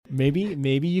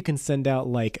Maybe you can send out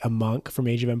like a monk from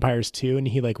Age of Empires 2 and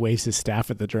he like waves his staff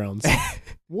at the drones.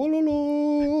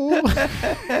 Wololo.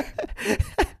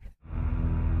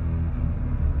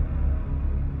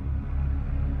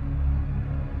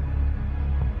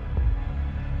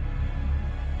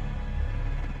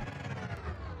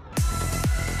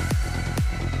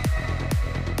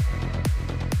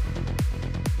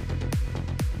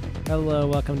 Hello,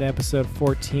 welcome to episode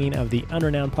 14 of the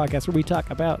Unrenowned Podcast, where we talk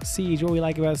about Siege, what we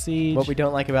like about Siege. What we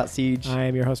don't like about Siege. I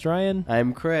am your host, Ryan.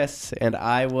 I'm Chris, and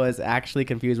I was actually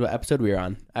confused what episode we were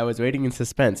on. I was waiting in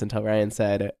suspense until Ryan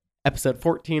said episode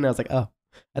 14. I was like, oh,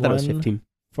 I thought it was 15.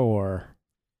 4.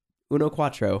 Uno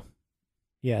Quattro.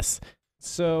 Yes.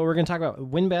 So we're going to talk about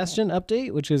Wind Bastion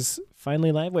update, which is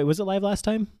finally live. Wait, was it live last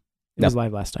time? It was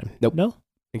live last time. Nope. No?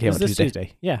 It came on on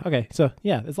Tuesday. Yeah, okay. So,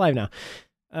 yeah, it's live now.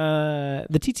 The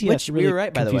TTS Which really we were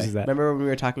right, by the way. that. Remember when we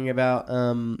were talking about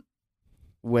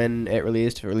when it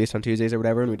released on Tuesdays or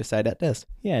whatever, and we decided it does.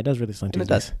 Yeah, it does release on Tuesdays.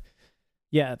 And it does.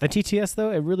 Yeah, the TTS,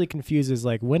 though, it really confuses,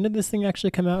 like, when did this thing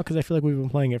actually come out? Because I feel like we've been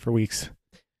playing it for weeks.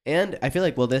 And I feel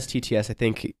like, well, this TTS, I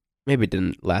think, maybe it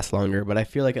didn't last longer, but I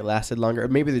feel like it lasted longer. Or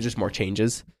maybe there's just more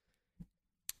changes.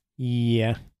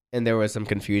 Yeah. And there was some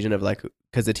confusion of, like,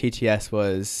 because the TTS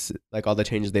was, like, all the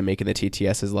changes they make in the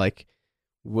TTS is, like,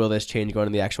 will this change go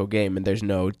into the actual game? And there's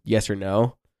no yes or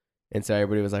no. And so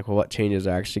everybody was like, well, what changes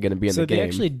are actually going to be in the game? So they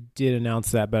actually did announce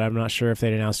that, but I'm not sure if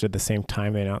they announced it at the same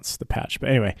time they announced the patch. But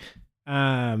anyway,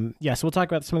 so we'll talk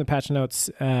about some of the patch notes.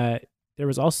 There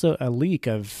was also a leak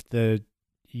of the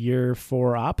year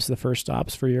 4 ops, the first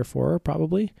ops for year 4,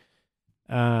 probably.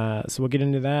 So we'll get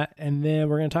into that. And then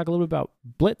we're going to talk a little bit about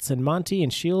Blitz and Monty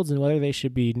and Shields and whether they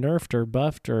should be nerfed or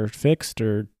buffed or fixed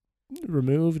or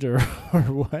removed or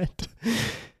what.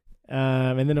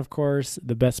 And then, of course,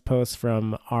 the best posts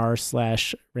from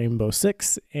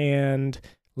r/Rainbow6 and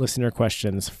listener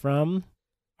questions from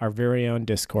our very own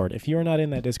Discord. If you're not in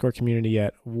that Discord community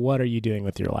yet, what are you doing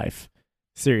with your life?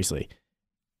 Seriously.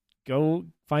 Go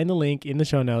find the link in the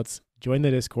show notes. Join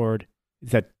the Discord.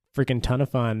 It's a freaking ton of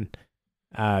fun.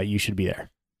 You should be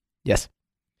there. Yes.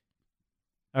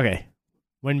 Okay.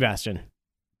 Wind Bastion.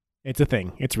 It's a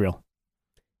thing. It's real.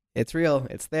 It's real.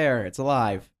 It's there. It's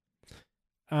alive.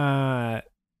 Any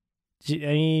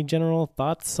general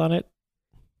thoughts on it?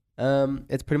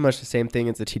 It's pretty much the same thing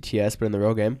as the TTS, but in the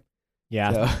real game.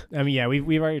 Yeah. So. I mean, yeah,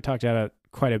 we've already talked about it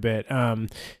quite a bit.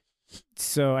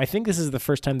 So I think this is the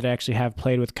first time that I actually have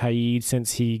played with Kaid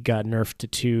since he got nerfed to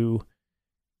 2,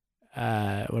 what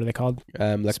are they called?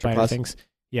 Spider things.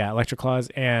 Yeah,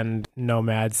 Electroclaws, and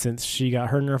Nomad since she got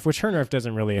her nerf, which her nerf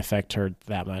doesn't really affect her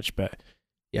that much, but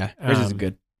yeah, hers is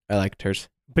good. I liked hers.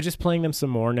 But just playing them some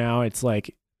more now, it's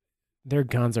like their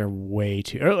guns are way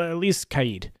too, or at least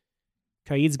Kaid.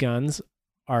 Kaid's guns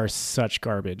are such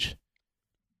garbage.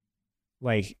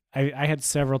 Like I had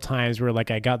several times where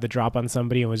like I got the drop on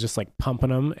somebody and was just like pumping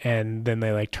them, and then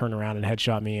they like turn around and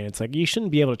headshot me, and it's like you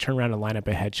shouldn't be able to turn around and line up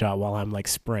a headshot while I'm like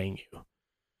spraying you.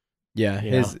 Yeah,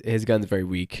 his gun's very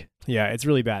weak. Yeah, it's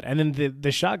really bad. And then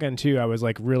the shotgun too, I was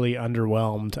like really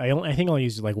underwhelmed. I think I only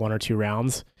used like 1 or 2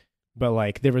 rounds, but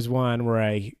like there was one where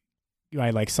I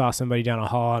like saw somebody down a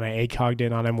hall and I ACOG'd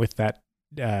in on him with that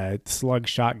slug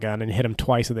shotgun and hit him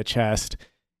twice in the chest,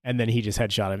 and then he just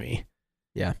headshotted me.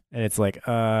 Yeah. And it's like,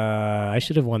 I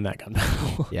should have won that gun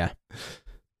battle. Yeah.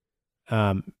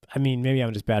 I mean, maybe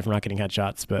I'm just bad for not getting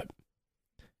headshots, but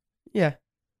yeah.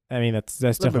 I mean, that's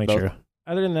definitely true.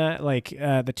 Other than that, like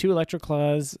the 2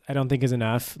 Electroclaws, I don't think is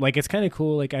enough. Like it's kind of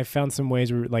cool. Like I found some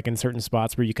ways where, like in certain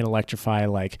spots where you can electrify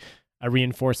like a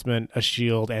reinforcement, a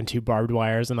shield, and 2 barbed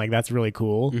wires, and like that's really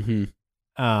cool. Mm-hmm.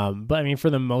 But I mean, for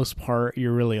the most part,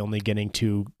 you're really only getting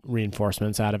 2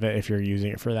 reinforcements out of it if you're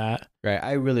using it for that. Right.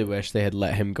 I really wish they had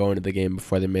let him go into the game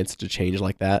before they made such a change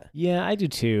like that. Yeah, I do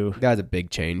too. That was a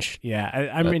big change.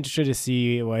 Yeah, I'm interested to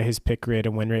see what his pick rate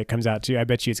and win rate comes out to. I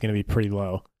bet you it's going to be pretty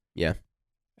low. Yeah.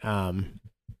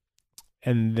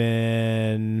 And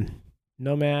then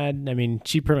Nomad, I mean,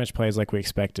 she pretty much plays like we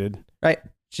expected. Right.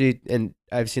 And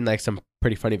I've seen like some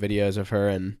pretty funny videos of her,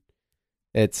 and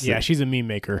she's a meme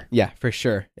maker. Yeah, for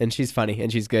sure. And she's funny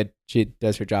and she's good. She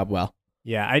does her job well.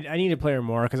 Yeah, I need to play her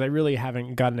more because I really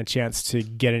haven't gotten a chance to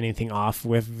get anything off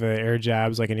with the air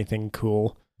jabs, like anything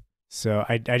cool. So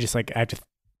I just like I have to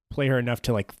play her enough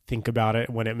to like think about it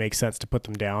when it makes sense to put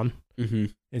them down,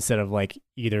 instead of like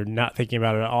either not thinking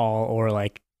about it at all or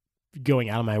like going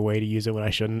out of my way to use it when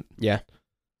I shouldn't. Yeah,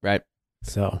 right.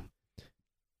 So,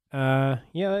 yeah,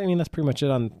 I mean that's pretty much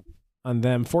it on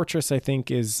them. Fortress, I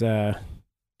think, is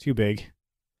too big.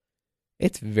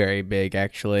 It's very big,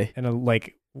 actually, and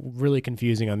like really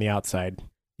confusing on the outside.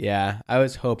 Yeah, I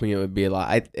was hoping it would be a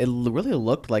lot. Really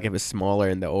looked like it was smaller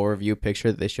in the overview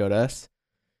picture that they showed us,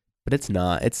 but it's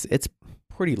not. It's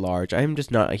pretty large. I'm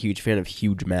just not a huge fan of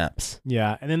huge maps.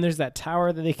 Yeah, and then there's that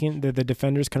tower that the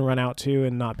defenders can run out to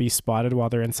and not be spotted while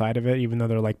they're inside of it, even though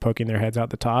they're like poking their heads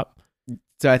out the top.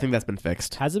 So I think that's been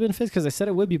fixed. Has it been fixed? Because I said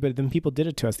it would be, but then people did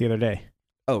it to us the other day.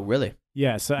 Oh, really?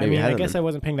 Yeah, so Maybe I it mean, I hasn't guess been. I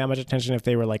wasn't paying that much attention if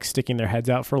they were like sticking their heads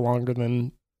out for longer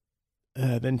than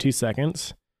 2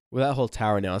 seconds. Well, that whole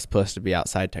tower now is supposed to be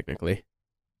outside technically.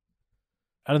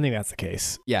 I don't think that's the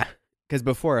case. Yeah, because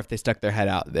before, if they stuck their head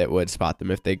out, that would spot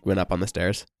them if they went up on the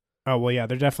stairs. Oh well, yeah,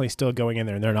 they're definitely still going in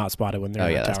there, and they're not spotted when they're Oh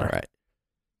in yeah, the that's tower.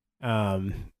 not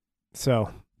right. So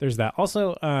there's that.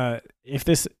 Also, if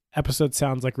this episode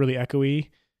sounds like really echoey,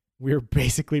 we're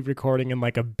basically recording in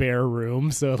like a bare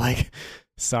room. So like,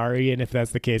 sorry. And if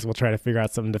that's the case, we'll try to figure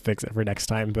out something to fix it for next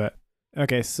time. But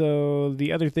okay. So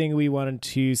the other thing we wanted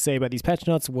to say about these patch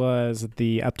notes was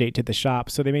the update to the shop.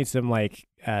 So they made some like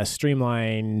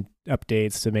streamline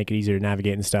updates to make it easier to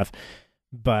navigate and stuff.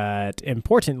 But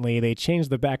importantly, they changed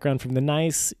the background from the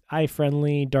nice,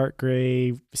 eye-friendly, dark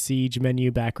gray Siege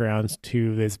menu backgrounds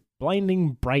to this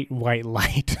blinding bright white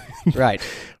light. Right.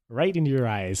 Right into your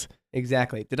eyes.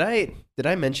 Exactly. Did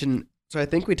I mention? So I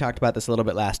think we talked about this a little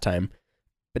bit last time,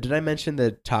 but did I mention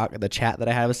the chat that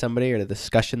I had with somebody or the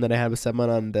discussion that I had with someone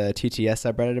on the TTS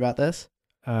subreddit about this?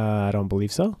 I don't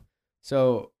believe so.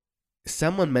 So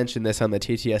someone mentioned this on the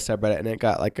TTS subreddit, and it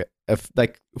got like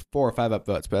like 4 or 5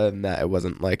 upvotes. But other than that, it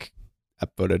wasn't like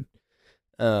upvoted.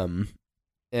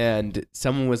 And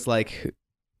someone said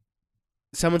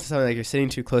something like you're sitting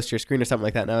too close to your screen or something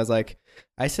like that, and I was like,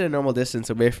 I sit a normal distance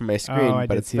away from my screen,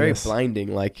 but it's very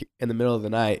blinding. Like in the middle of the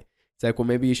night, it's like, well,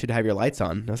 maybe you should have your lights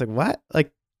on. And I was like, what?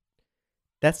 Like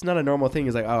that's not a normal thing.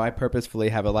 He's like, oh, I purposefully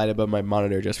have a light above my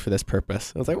monitor just for this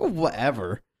purpose. I was like, well,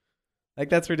 whatever. Like,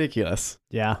 that's ridiculous.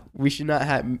 Yeah. We should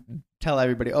not tell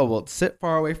everybody, oh, well, sit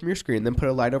far away from your screen, then put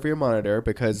a light over your monitor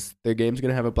because the game's going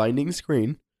to have a blinding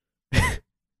screen.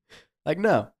 Like,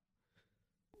 no.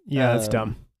 Yeah, that's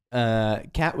dumb.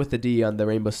 Cat with the D on the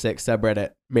Rainbow Six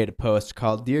subreddit made a post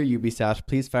called, Dear Ubisoft,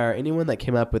 please fire anyone that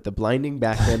came up with the blinding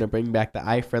background and bring back the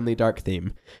eye-friendly dark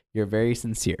theme. You're very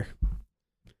sincere.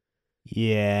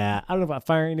 Yeah. I don't know about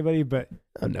firing anybody, but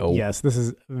oh, no. Yes, this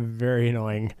is very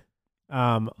annoying.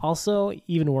 Also,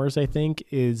 even worse, I think,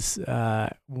 is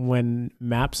when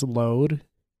maps load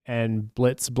and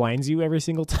Blitz blinds you every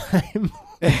single time.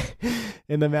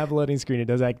 In the map loading screen, it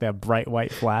does like that bright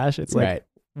white flash. It's like, right.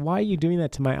 Why are you doing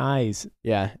that to my eyes?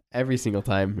 Yeah, every single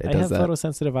time I have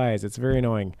photosensitive eyes. It's very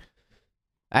annoying.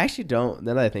 I actually don't,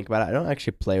 now that I think about it, I don't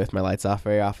actually play with my lights off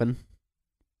very often.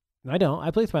 I don't.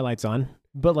 I play with my lights on.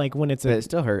 But like when it's but it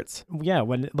still hurts. Yeah,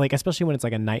 when like especially when it's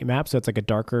like a night map, so it's like a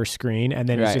darker screen, and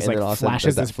then it's just like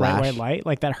flashes this bright white light.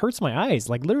 Like that hurts my eyes,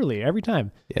 like literally every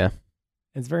time. Yeah,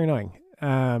 it's very annoying.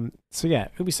 So yeah,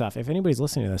 Ubisoft, if anybody's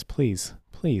listening to this, please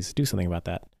do something about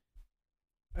that.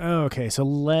 Okay, so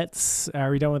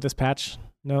are we done with this patch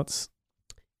notes?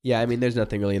 Yeah, I mean, there's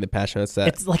nothing really in the patch notes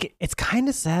that it's kind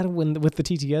of sad with the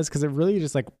TTS because it really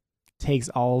just like takes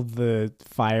all the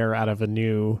fire out of a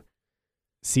new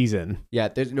season. Yeah,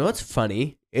 what's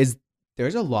funny is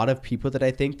there's a lot of people that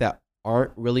I think that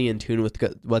aren't really in tune with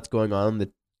what's going on in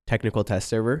the technical test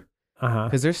server.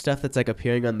 Because there's stuff that's like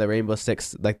appearing on the Rainbow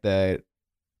Six, like the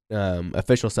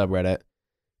official subreddit.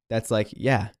 That's like,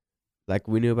 yeah, like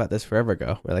we knew about this forever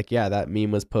ago. We're like, yeah, that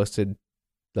meme was posted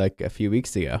like a few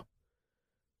weeks ago.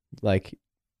 Like,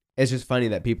 it's just funny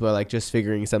that people are like just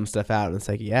figuring some stuff out, and it's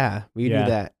like, yeah, we knew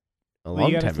that a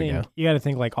long time ago. You got to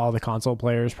think like all the console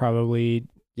players probably.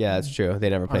 Yeah, that's true. They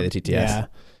never play the TTS. Yeah.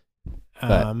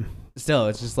 But still,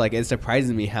 it's just like, it's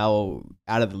surprising me how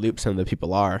out of the loop some of the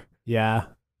people are. Yeah.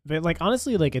 But like,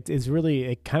 honestly, like it's really,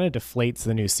 it kind of deflates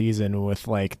the new season with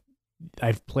like,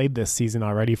 I've played this season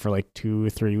already for like 2 or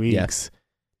 3 weeks.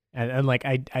 Yeah. And like,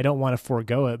 I don't want to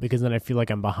forego it because then I feel like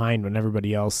I'm behind when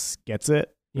everybody else gets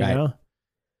it, you know?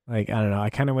 Like, I don't know. I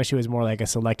kind of wish it was more like a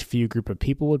select few group of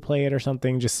people would play it or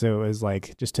something, just so it was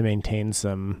like, just to maintain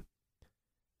some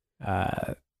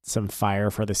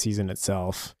fire for the season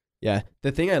itself. Yeah.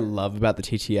 The thing I love about the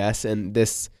TTS, and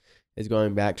this is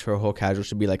going back to our whole casual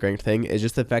should be like ranked thing, is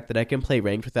just the fact that I can play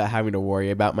ranked without having to worry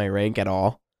about my rank at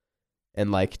all. And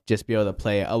like just be able to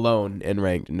play alone in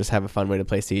ranked and just have a fun way to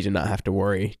play Siege and not have to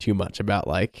worry too much about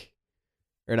like,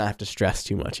 or not have to stress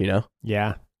too much, you know?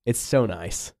 Yeah. It's so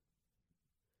nice.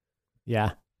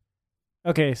 Yeah.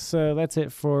 Okay, so that's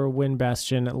it for Wind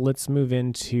Bastion. Let's move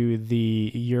into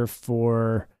the Year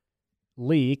 4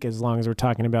 leak, as long as we're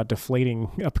talking about deflating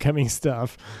upcoming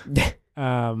stuff.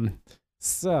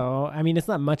 So, I mean, it's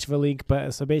not much of a leak,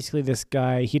 but so basically, this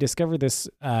guy he discovered this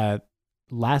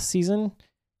last season.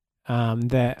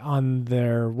 That on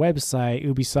their website,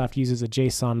 Ubisoft uses a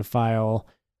JSON file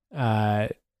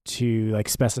to like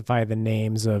specify the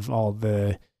names of all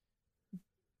the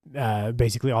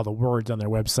basically all the words on their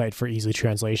website for easy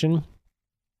translation.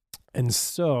 And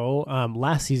so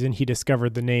last season he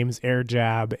discovered the names Air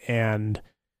Jab and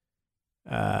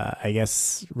I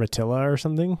guess Ratilla or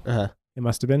something. It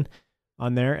must have been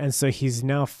on there. And so he's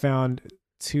now found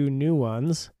 2 new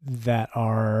ones that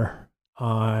are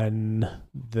on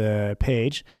the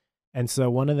page. And so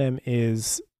one of them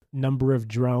is number of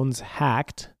drones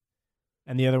hacked,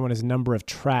 and the other one is number of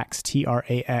tracks,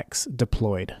 TRAX,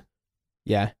 deployed.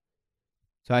 Yeah.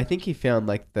 So I think he found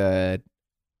like the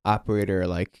operator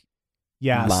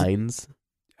lines.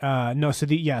 No, so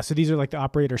these are like the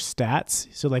operator stats.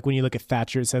 So like when you look at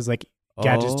Thatcher, it says like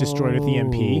gadgets destroyed with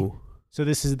EMP. So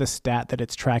this is the stat that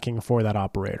it's tracking for that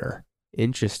operator.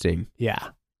 Interesting.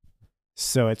 Yeah.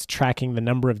 So it's tracking the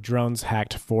number of drones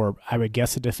hacked for, I would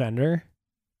guess, a defender.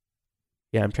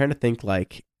 Yeah, I'm trying to think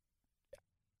like,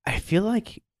 I feel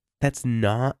like that's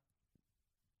not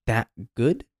that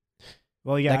good.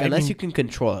 Well, yeah. Like, unless you can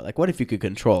control it. Like, what if you could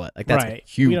control it? Like, that's a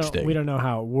huge thing. We don't know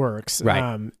how it works.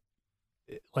 Right.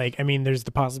 Like, I mean, there's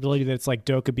the possibility that it's like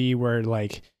Dokkaebi where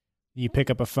like you pick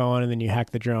up a phone and then you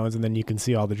hack the drones and then you can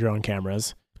see all the drone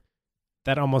cameras.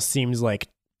 That almost seems like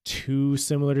too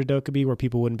similar to Dokkaebi where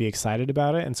people wouldn't be excited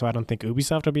about it. And so I don't think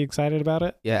Ubisoft would be excited about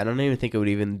it. Yeah, I don't even think it would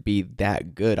even be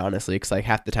that good, honestly, because like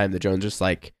half the time the drones just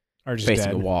like are just facing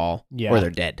dead. a wall Yeah. or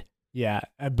they're dead. Yeah.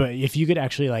 But if you could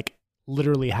actually like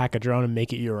literally hack a drone and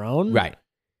make it your own. Right.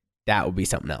 That would be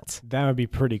something else. That would be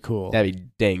pretty cool. That'd be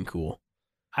dang cool.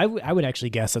 I would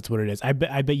actually guess that's what it is. I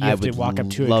bet you have to walk up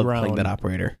to a drone playing that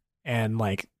operator and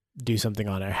like do something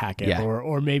on it, hack it. Yeah.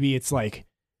 Or maybe it's like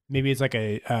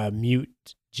a mute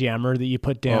jammer that you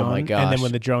put down. Oh my gosh. And then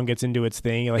when the drone gets into its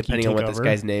thing, like depending you on take what over. this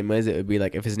guy's name was, it would be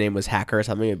like if his name was Hacker or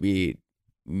something, it'd be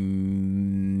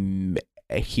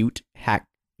a Hute Hack.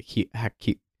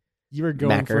 You were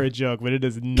going for a joke, but it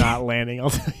is not landing.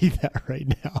 I'll tell you that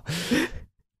right now.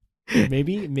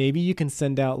 Maybe you can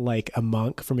send out like a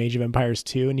monk from Age of Empires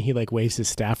 2 and he like waves his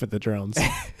staff at the drones.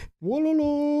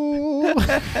 Wololo.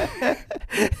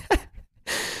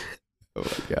 Oh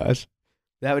my gosh.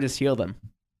 That would just heal them.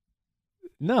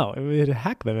 No, it would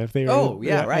hack them if they were. Oh,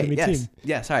 yeah, right. Yes. Team.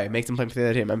 Yeah, sorry. It makes them play for the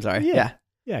other team. I'm sorry. Yeah.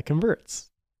 Yeah, it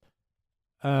converts.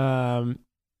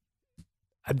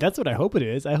 That's what I hope it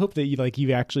is. I hope that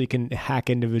you actually can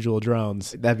hack individual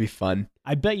drones. That'd be fun.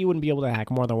 I bet you wouldn't be able to hack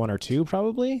more than 1 or 2,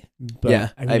 probably. But, yeah,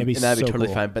 I mean, that'd be totally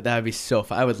cool. fine. But that'd be so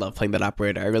fun. I would love playing that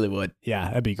operator. I really would. Yeah,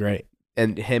 that'd be great.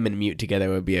 And him and Mute together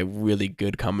would be a really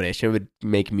good combination. It would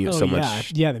make Mute so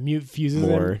much. Yeah, the Mute fuses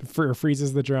more. him,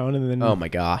 freezes the drone, and then. Oh my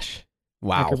gosh!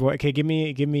 Wow. Hacker boy. Okay, give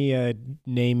me a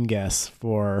name guess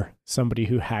for somebody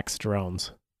who hacks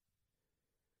drones.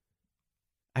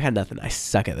 I got nothing. I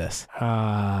suck at this.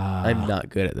 I'm not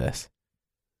good at this.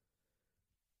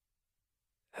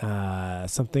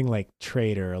 Something like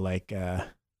trader, like.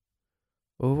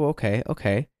 Oh, okay.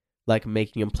 Like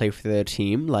making him play for their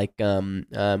team, like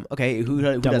okay, who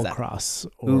does double that? Cross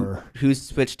or who's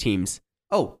switched teams?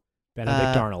 Oh,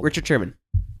 Benedict Arnold, Richard Sherman,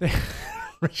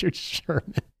 Richard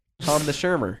Sherman, Tom the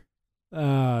Shermer.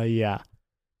 Yeah.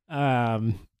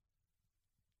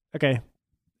 Okay.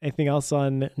 Anything else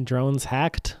on drones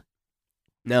hacked?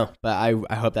 No, but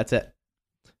I hope that's it.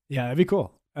 Yeah, that'd be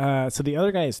cool. So the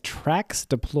other guy is Trax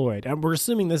Deployed, and we're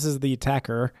assuming this is the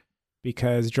attacker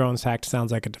because drones hacked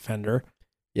sounds like a defender.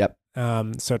 Yep.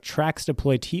 So Trax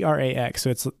Deployed, TRAX. So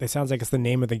it sounds like it's the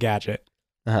name of the gadget.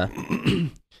 Oh,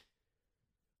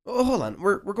 hold on.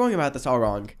 We're going about this all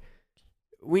wrong.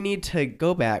 We need to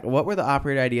go back. What were the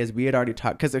operator ideas we had already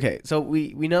talked? Because so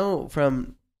we know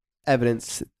from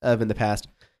evidence of in the past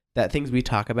that things we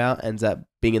talk about ends up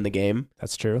being in the game.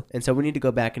 That's true. And so we need to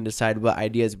go back and decide what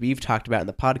ideas we've talked about in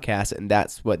the podcast, and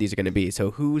that's what these are going to be.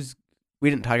 So we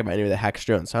didn't talk about any of the hacked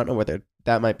drones, so I don't know whether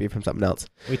that might be from something else.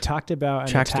 We talked about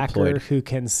an Trax attacker Deployed. who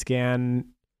can scan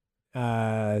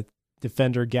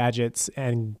defender gadgets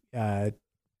and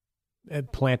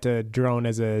plant a drone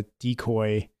as a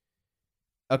decoy.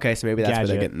 Okay, so maybe that's where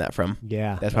they're Gadget. getting that from.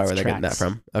 Yeah, That's probably where they're getting that Trax.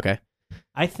 from. Okay.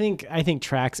 I think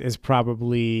Trax is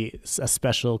probably a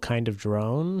special kind of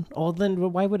drone. Oh,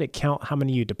 then why would it count how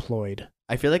many you deployed?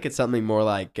 I feel like it's something more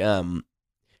like, I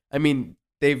mean,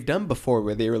 they've done before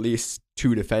where they release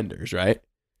 2 defenders, right?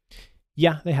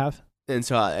 Yeah, they have. And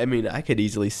so, I mean, I could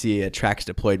easily see a Trax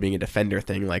Deployed being a defender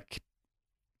thing. Like,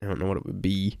 I don't know what it would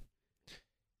be.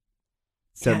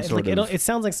 It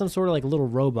sounds like some sort of like little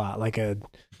robot, like a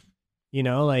You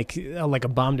know, like a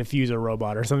bomb diffuser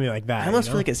robot or something like that. I almost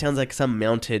feel like it sounds like some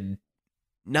mounted,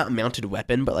 not mounted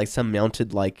weapon, but like some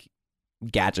mounted like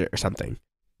gadget or something.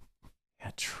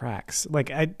 Yeah, tracks.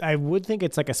 Like I would think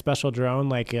it's like a special drone,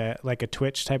 like a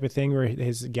Twitch type of thing, where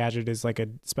his gadget is like a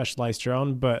specialized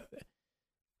drone. But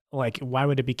like, why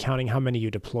would it be counting how many you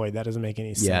deployed? That doesn't make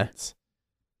any sense.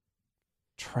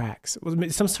 Tracks. Was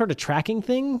it some sort of tracking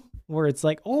thing where it's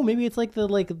like, oh, maybe it's like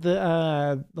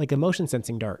the motion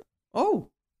sensing dart. Oh.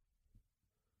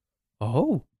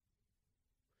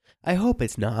 I hope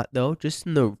it's not though. Just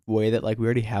in the way that like we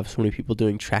already have so many people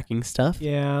doing tracking stuff.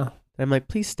 Yeah. I'm like,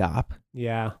 please stop.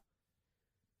 Yeah.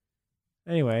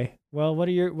 Anyway, well,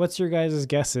 what's your guys'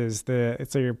 guesses?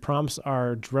 So your prompts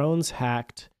are drones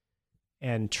hacked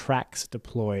and tracks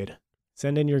deployed.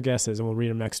 Send in your guesses and we'll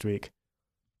read them next week.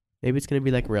 Maybe it's gonna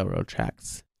be like railroad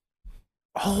tracks.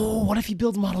 Oh, what if he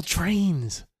builds model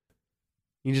trains?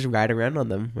 You just ride around on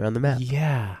them around the map.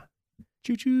 Yeah.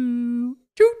 Choo choo.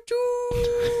 Choo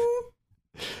choo.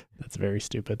 That's very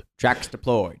stupid. Tracks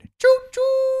deployed. Choo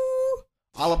choo.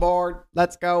 All aboard.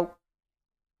 Let's go.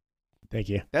 Thank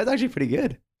you. That's actually pretty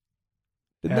good.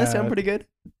 Didn't that sound pretty good?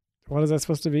 What is that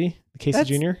supposed to be? The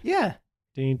Casey Jr.? Yeah.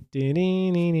 Okay.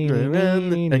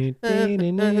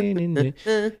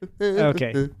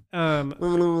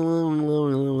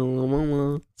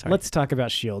 Let's talk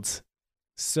about shields.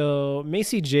 So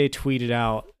Macy J tweeted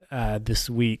out this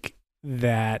week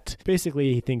that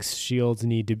basically he thinks shields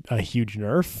need a huge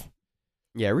nerf.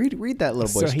 Yeah, read that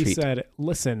little boy's tweet. So he said,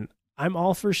 listen, I'm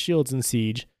all for shields in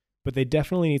Siege, but they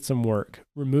definitely need some work.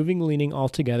 Removing leaning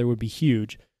altogether would be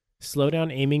huge. Slow down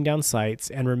aiming down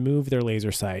sights and remove their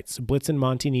laser sights. Blitz and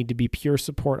Monty need to be pure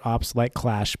support ops like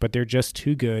Clash, but they're just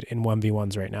too good in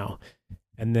 1v1s right now.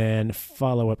 And then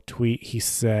follow-up tweet, he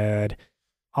said,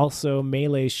 also,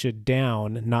 melee should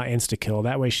down, not insta-kill.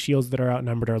 That way shields that are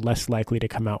outnumbered are less likely to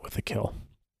come out with a kill.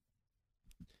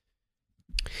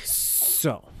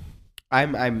 So.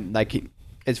 I'm like,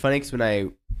 it's funny because when I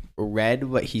read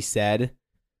what he said,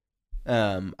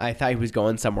 I thought he was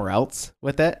going somewhere else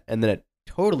with it, and then it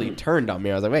totally turned on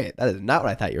me. I was like, wait, that is not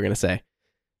what I thought you were going to say.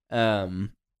 And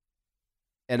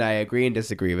I agree and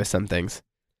disagree with some things.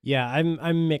 Yeah,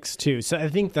 I'm mixed too. So I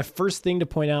think the first thing to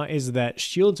point out is that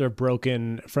shields are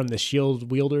broken from the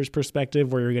shield wielder's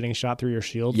perspective, where you're getting shot through your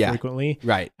shield frequently.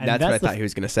 Right. And that's what I thought he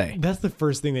was going to say. That's the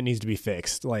first thing that needs to be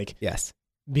fixed. Like, yes,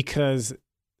 because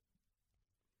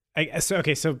so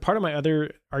part of my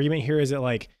other argument here is that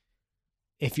like,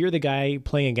 if you're the guy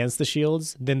playing against the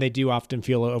shields, then they do often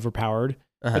feel overpowered.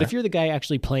 But if you're the guy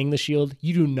actually playing the shield,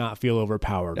 you do not feel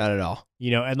overpowered. Not at all.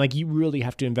 You know, and like you really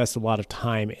have to invest a lot of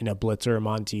time in a Blitz or a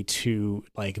Monty to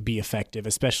like be effective,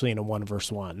 especially in a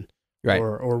 1v1. Right.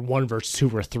 Or 1 versus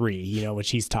 2 or 3, you know, which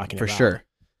he's talking about. For sure.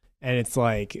 And it's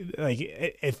like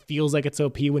it feels like it's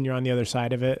OP when you're on the other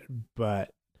side of it, but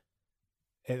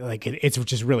it's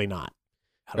just really not.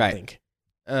 I don't think.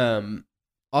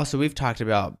 Also, we've talked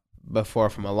about before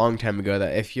from a long time ago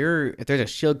that if there's a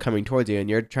shield coming towards you and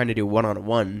you're trying to do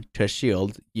 1-on-1 to a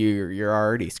shield, you're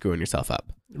already screwing yourself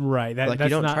up. Right. That's you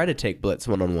don't try to take Blitz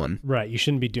 1-on-1. Right. You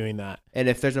shouldn't be doing that. And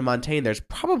if there's a Montaigne, there's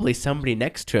probably somebody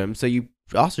next to him, so you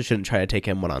also shouldn't try to take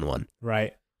him 1-on-1.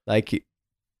 Right. Like,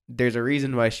 there's a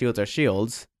reason why shields are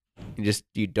shields.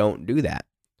 You don't do that.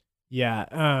 Yeah.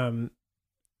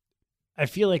 I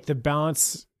feel like the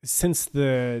balance since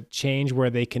the change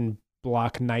where they can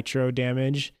block nitro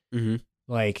damage,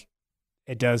 like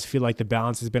it does feel like the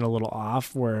balance has been a little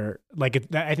off where like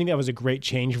I think that was a great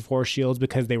change for shields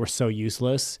because they were so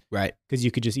useless, right? Because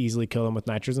you could just easily kill them with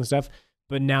nitros and stuff.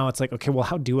 But now it's like, okay, well,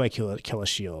 how do I kill a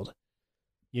shield?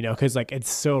 You know, because like it's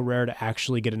so rare to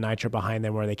actually get a nitro behind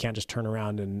them where they can't just turn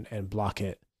around and block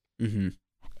it.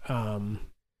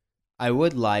 I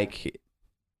would like,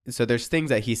 so there's things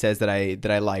that he says that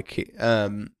I like.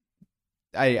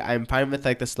 I'm fine with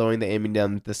like the slowing, the aiming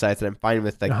down the sights, and I'm fine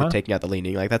with like the taking out the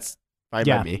leaning. Like that's fine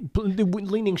by me. The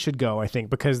leaning should go, I think,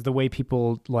 because the way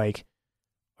people like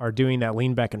are doing that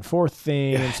lean back and forth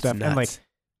thing and stuff, and like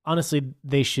honestly,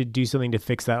 they should do something to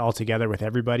fix that altogether with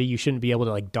everybody. You shouldn't be able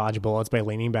to like dodge bullets by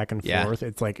leaning back and forth.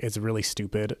 It's like it's really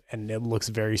stupid, and it looks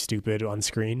very stupid on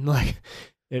screen. Like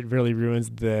it really ruins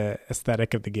the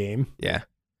aesthetic of the game. Yeah.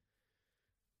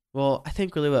 Well, I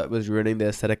think really what was ruining the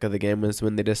aesthetic of the game was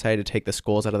when they decided to take the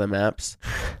skulls out of the maps.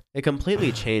 It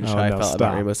completely changed how I felt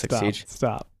about Rainbow Six Siege.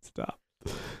 Stop.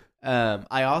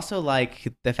 I also like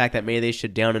the fact that melee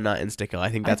should down and not insta-kill. I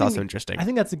think that's also interesting. I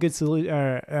think that's a good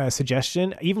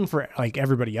suggestion, even for like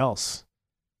everybody else.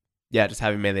 Yeah, just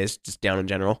having melees just down in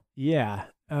general. Yeah,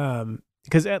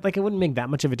 because like it wouldn't make that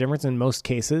much of a difference in most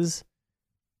cases.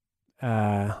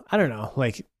 I don't know,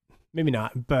 like maybe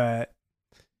not, but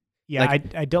Yeah,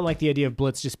 Like, I don't like the idea of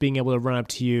Blitz just being able to run up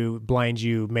to you, blind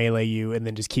you, melee you, and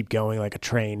then just keep going like a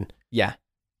train. yeah,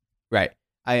 right.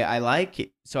 I like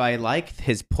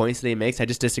his points that he makes. I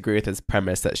just disagree with his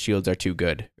premise that shields are too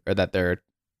good or that they're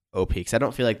OP, because I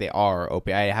don't feel like they are OP.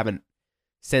 I haven't,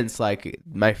 since like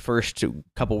my first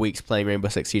couple weeks playing Rainbow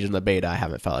Six Siege in the beta, I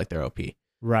haven't felt like they're OP.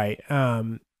 Right.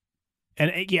 And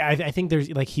yeah, I think there's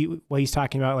like what he's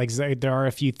talking about, like there are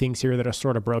a few things here that are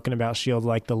sort of broken about shield,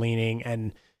 like the leaning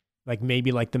and like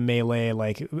maybe like the melee,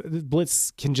 like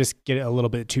Blitz can just get a little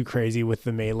bit too crazy with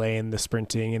the melee and the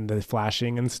sprinting and the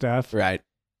flashing and stuff. Right.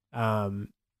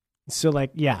 So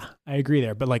like, yeah, I agree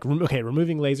there, but like, okay,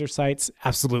 removing laser sights,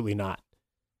 absolutely not.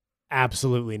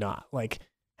 Absolutely not. Like,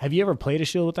 have you ever played a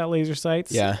shield without laser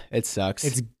sights? Yeah, it sucks.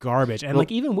 It's garbage. And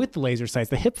like even with the laser sights,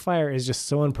 the hip fire is just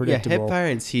so unpredictable. Yeah, hip fire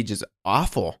in Siege is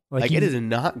awful. Like it is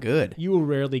not good. You will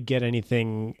rarely get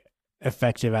anything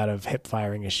effective out of hip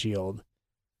firing a shield.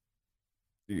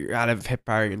 Out of hip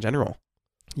firing in general.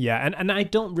 Yeah, and I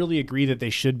don't really agree that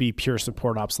they should be pure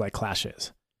support ops like Clash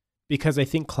is. Because I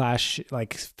think Clash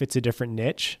like fits a different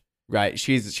niche. Right.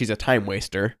 She's a time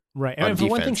waster. Right. And for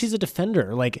one thing, she's a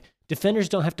defender. Like defenders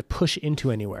don't have to push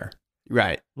into anywhere.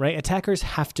 Right. Right. Attackers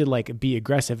have to like be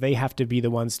aggressive. They have to be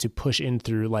the ones to push in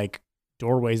through like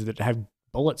doorways that have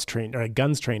bullets trained or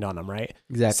guns trained on them. Right.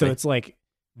 Exactly. So it's like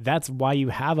that's why you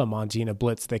have a Monty and a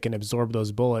Blitz that can absorb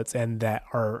those bullets and that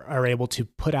are able to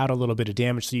put out a little bit of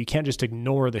damage. So you can't just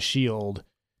ignore the shield,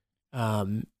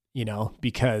 because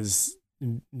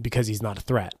he's not a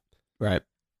threat. Right.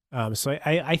 So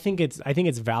I think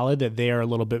it's valid that they are a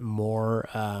little bit more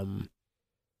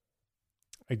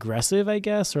aggressive, I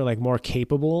guess, or like more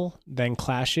capable than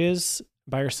Clash is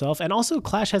by herself. And also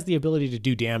Clash has the ability to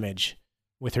do damage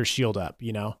with her shield up,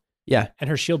 Yeah. And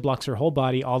her shield blocks her whole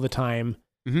body all the time.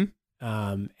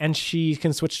 Mm-hmm. And she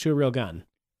can switch to a real gun.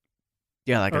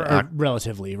 Yeah, like or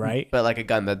relatively, right? But like a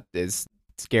gun that is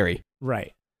scary.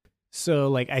 Right. So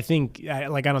like I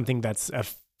don't think that's a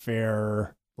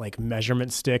fair like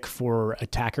measurement stick for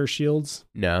attacker shields.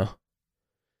 No.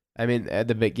 I mean,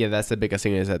 that's the biggest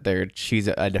thing is that she's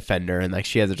a defender and like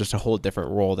she has just a whole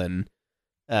different role than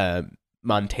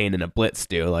Montaigne and a Blitz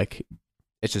do. Like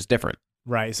it's just different.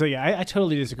 Right. So yeah, I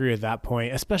totally disagree with that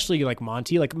point, especially like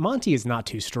Monty. Like Monty is not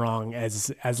too strong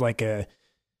as like a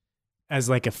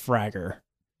fragger.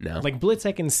 No. Like Blitz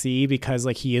I can see because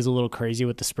like he is a little crazy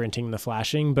with the sprinting and the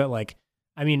flashing, but like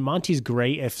I mean Monty's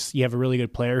great if you have a really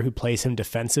good player who plays him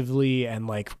defensively and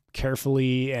like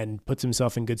carefully and puts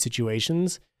himself in good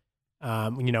situations.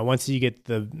 Once you get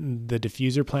the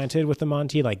diffuser planted with the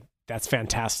Monty, like that's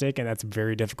fantastic and that's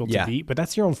very difficult to beat, but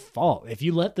that's your own fault. If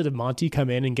you let the Monty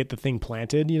come in and get the thing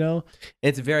planted,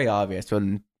 It's very obvious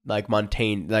when like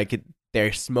Montaigne, like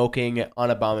they're smoking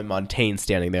on a bomb and Montaigne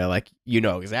standing there, like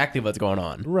exactly what's going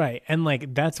on. Right. And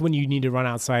like that's when you need to run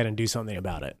outside and do something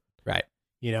about it. Right.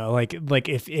 Like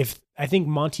if I think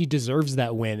Monty deserves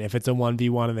that win if it's a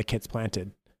 1v1 and the kit's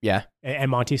planted. Yeah.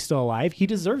 And Monty's still alive, he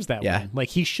deserves that win. Like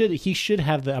he should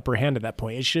have the upper hand at that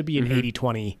point. It should be an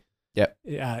 80-20. Yep.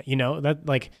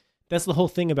 That's the whole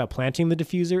thing about planting the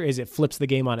diffuser is it flips the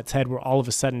game on its head where all of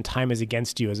a sudden time is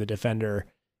against you as a defender.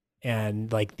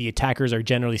 And like the attackers are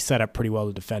generally set up pretty well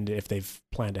to defend it if they've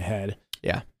planned ahead.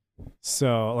 Yeah.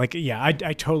 So like, yeah, I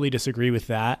totally disagree with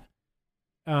that.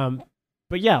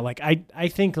 But yeah, like I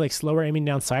think like slower aiming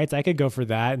down sights, I could go for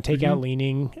that and take out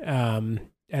leaning,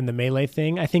 and the melee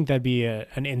thing. I think that'd be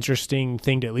an interesting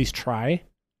thing to at least try.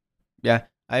 Yeah.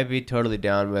 I'd be totally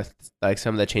down with like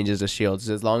some of the changes to shields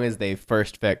as long as they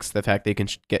first fix the fact they can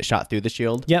get shot through the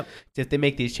shield. Yep. If they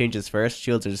make these changes first,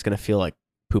 shields are just going to feel like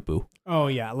poo-poo. Oh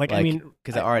yeah, like I mean,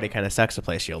 because it already kind of sucks to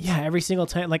play shields. Yeah, every single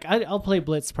time. Like I'll play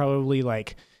Blitz probably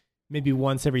like maybe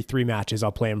once every 3 matches.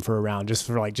 I'll play him for a round just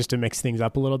to mix things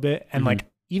up a little bit. And like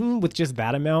even with just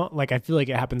that amount, like I feel like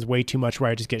it happens way too much where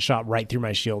I just get shot right through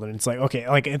my shield, and it's like okay,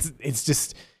 like it's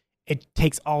just it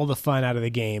takes all the fun out of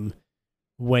the game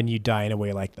when you die in a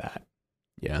way like that.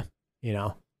 Yeah,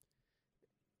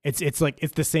 It's like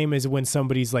it's the same as when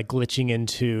somebody's like glitching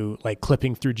into like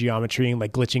clipping through geometry and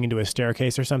like glitching into a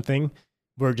staircase or something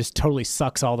where it just totally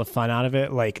sucks all the fun out of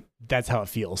it. Like that's how it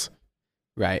feels.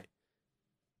 Right.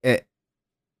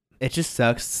 It just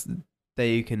sucks that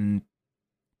you can.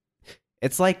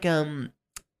 It's like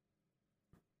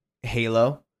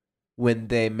Halo when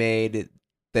they made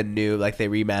the new they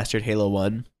remastered Halo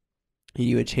 1.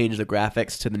 You would change the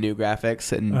graphics to the new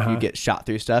graphics and you get shot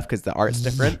through stuff because the art's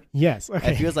different. Yes.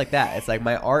 Okay. It feels like that. It's like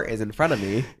my art is in front of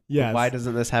me. Yes. Why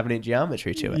doesn't this have any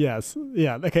geometry to it? Yes.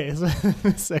 Yeah. Okay.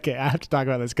 So, okay. I have to talk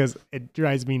about this because it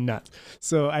drives me nuts.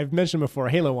 So I've mentioned before,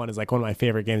 Halo 1 is like one of my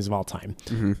favorite games of all time.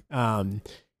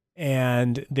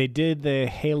 and they did the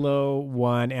Halo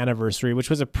 1 anniversary, which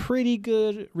was a pretty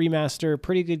good remaster,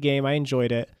 pretty good game. I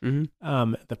enjoyed it.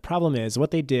 The problem is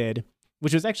what they did,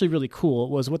 which was actually really cool,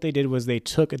 was they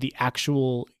took the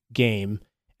actual game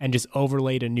and just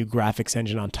overlaid a new graphics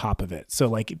engine on top of it. So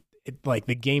like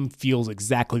the game feels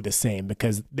exactly the same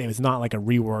because it was not like a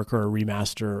rework or a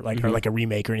remaster, or like a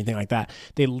remake or anything like that.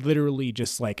 They literally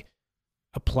just like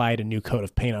applied a new coat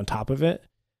of paint on top of it.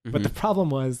 But the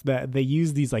problem was that they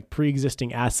used these like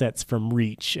pre-existing assets from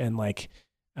Reach, and like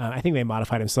I think they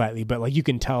modified them slightly, but like you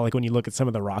can tell like when you look at some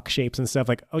of the rock shapes and stuff,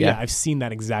 like yeah, I've seen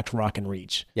that exact rock in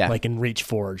Reach, like in Reach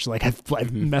Forge, like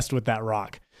I've messed with that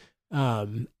rock.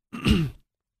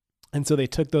 And so they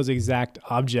took those exact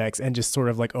objects and just sort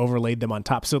of like overlaid them on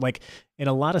top. So like in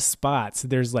a lot of spots,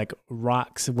 there's like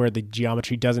rocks where the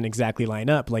geometry doesn't exactly line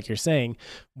up, like you're saying,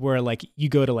 where like you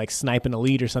go to like snipe an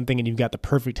elite or something and you've got the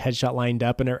perfect headshot lined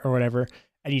up or whatever,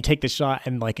 and you take the shot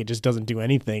and like it just doesn't do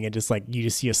anything. It just like you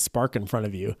just see a spark in front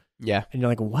of you. Yeah. And you're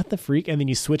like, what the freak? And then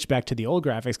you switch back to the old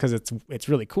graphics because it's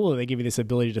really cool. They give you this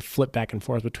ability to flip back and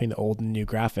forth between the old and new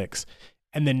graphics.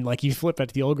 And then like you flip back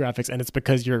to the old graphics and it's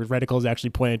because your reticle is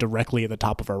actually pointed directly at the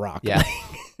top of a rock. Yeah.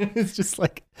 It's just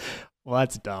like, well,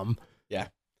 that's dumb. Yeah.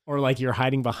 Or like you're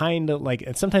hiding behind like,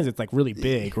 and sometimes it's like really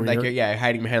big. Like you're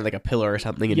hiding behind like a pillar or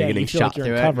something and you're getting shot like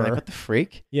through it. Cover. Like, what the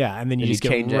freak? Yeah. And then you just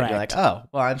change get it and you're like, oh,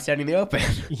 well, I'm standing in the open.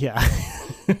 Yeah.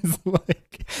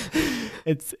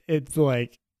 It's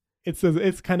like,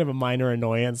 it's kind of a minor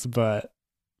annoyance, but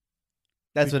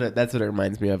that's what it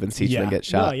reminds me of in Siege when I get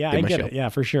shot. Well, yeah, I get it. Yeah,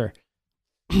 for sure.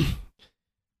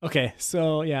 Okay,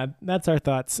 so yeah, that's our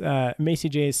thoughts. Macy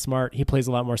J is smart. He plays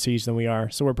a lot more Siege than we are,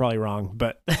 so we're probably wrong,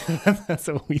 but that's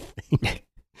what we think.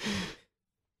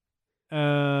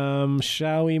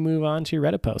 Shall we move on to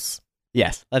Reddit posts?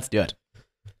 Yes, let's do it.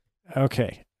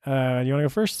 Okay. You want to go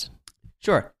first?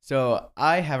 Sure. So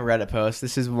I have a Reddit post.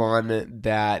 This is one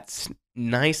that's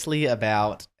nicely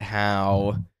about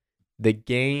how the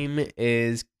game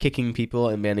is kicking people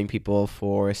and banning people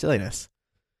for silliness.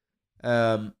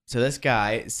 So this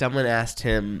guy, someone asked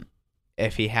him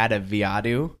if he had a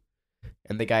Viadu,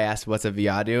 and the guy asked what's a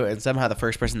Viadu, and somehow the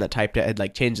first person that typed it had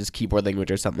like changed his keyboard language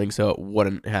or something so it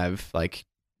wouldn't have like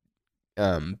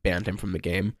banned him from the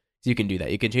game. So you can do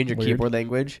that. You can change your keyboard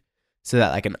language so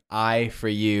that like an I for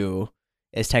you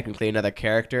is technically another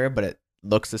character, but it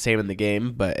looks the same in the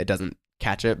game, but it doesn't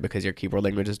catch it because your keyboard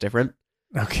language is different.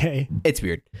 Okay. It's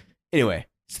weird. Anyway,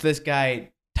 so this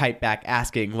guy typed back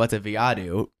asking what's a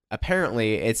Viadu.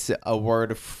 Apparently, it's a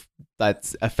word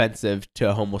that's offensive to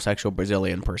a homosexual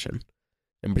Brazilian person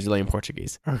in Brazilian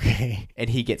Portuguese. Okay. And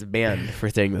he gets banned for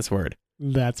saying this word.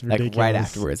 That's ridiculous. Like right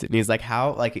afterwards. And he's like,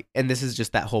 how, like, and this is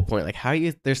just that whole point. Like,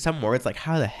 there's some words, like,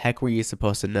 how the heck were you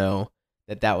supposed to know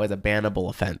that was a bannable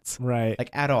offense? Right.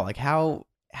 Like, at all. Like, how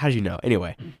did you know?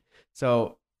 Anyway,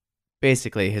 so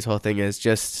basically, his whole thing is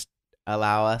just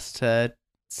allow us to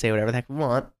say whatever the heck we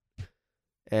want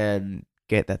and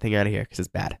get that thing out of here because it's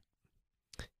bad.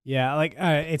 Yeah, like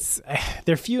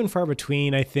they're few and far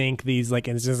between, I think, these like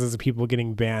instances of people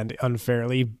getting banned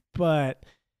unfairly, but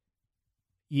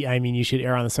yeah, I mean, you should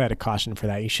err on the side of caution for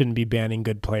that. You shouldn't be banning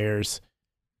good players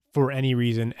for any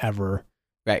reason ever.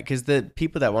 Right, because the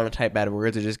people that want to type bad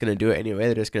words are just going to do it anyway.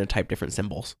 They're just going to type different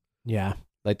symbols. Yeah.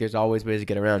 Like there's always ways to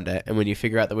get around it, and when you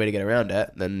figure out the way to get around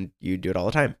it, then you do it all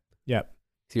the time. Yep.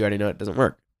 So you already know it doesn't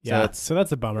work. Yeah, so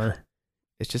that's a bummer.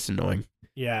 It's just annoying.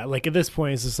 Yeah, like at this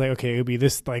point, it's just like, okay, it would be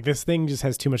this, like this thing just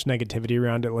has too much negativity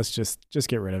around it. Let's just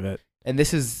get rid of it. And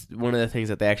this is one of the things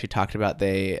that they actually talked about.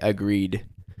 They agreed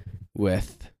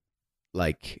with,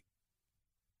 like,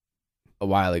 a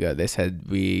while ago. They said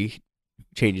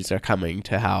changes are coming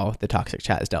to how the toxic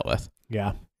chat is dealt with.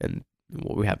 Yeah. And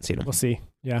we haven't seen them. We'll see.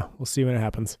 Yeah, we'll see when it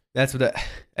happens. That's what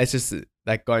it's just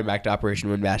like going back to Operation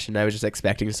Wind Bastion. I was just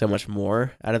expecting so much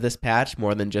more out of this patch,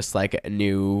 more than just like a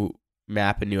new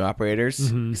map and new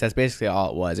operators, because that's basically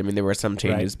all it was. I mean, there were some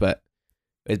changes, but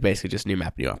it was basically just new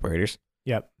map, new operators.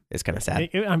 Yep. It's kind of sad.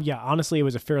 Yeah, honestly, it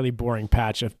was a fairly boring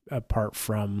patch apart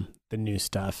from the new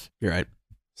stuff. You're right.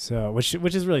 So, which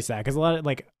is really sad, because a lot of,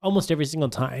 like, almost every single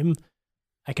time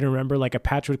I can remember, like, a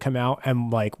patch would come out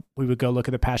and, like, we would go look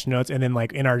at the patch notes, and then,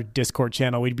 like, in our Discord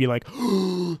channel, we'd be like,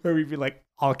 or we'd be like,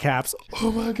 all caps,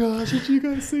 oh my gosh, did you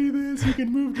guys see this? You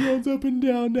can move drones up and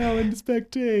down now and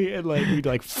spectate. And, like, we'd,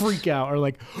 like, freak out, or,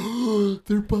 like,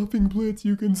 they're buffing Blitz,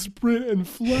 you can sprint and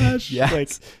flash.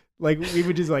 Yes. Like we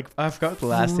would just, like, I forgot the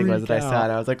last thing was that I saw,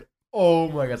 and I was like, oh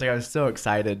my gosh, like, I was so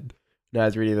excited. And I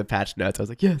was reading the patch notes. I was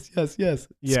like, yes.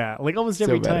 Yeah, like almost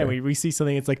every time we see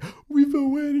something, it's like, we've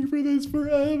been waiting for this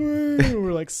forever. And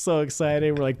we're like so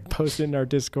excited. We're like posting in our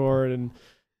Discord,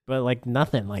 but like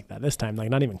nothing like that this time, like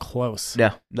not even close.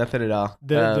 No, nothing at all.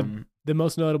 The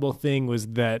most notable thing was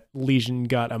that Legion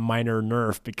got a minor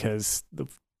nerf because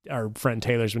our friend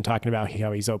Taylor's been talking about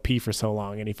how he's OP for so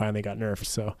long, and he finally got nerfed.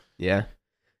 So yeah,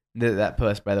 that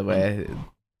post, by the way,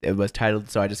 it was titled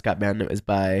 "So I Just Got Banned." It was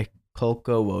by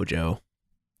Kolko Wojo.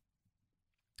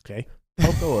 Okay,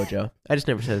 Kolko Wojo. I just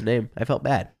never said his name. I felt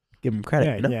bad. Give him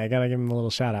credit. Yeah, I gotta give him a little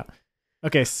shout out.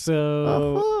 Okay,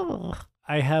 so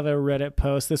I have a Reddit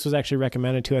post. This was actually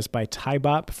recommended to us by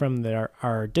Tybop from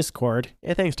our Discord.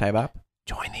 Yeah, thanks, Tybop.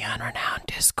 Join the unrenowned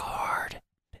Discord.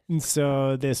 And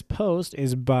so this post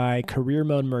is by Career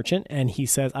Mode Merchant, and he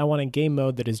says, I want a game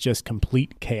mode that is just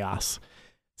complete chaos.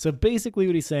 So basically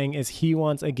what he's saying is he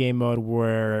wants a game mode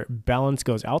where balance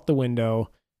goes out the window,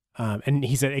 and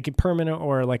he said it can permanent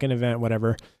or like an event,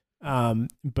 whatever,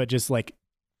 but just like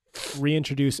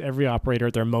reintroduce every operator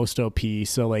at their most OP.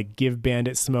 So like give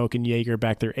Bandit, Smoke, and Jaeger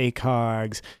back their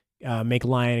ACOGs, make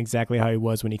Lion exactly how he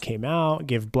was when he came out,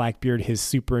 give Blackbeard his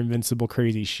super invincible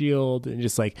crazy shield, and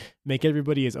just like make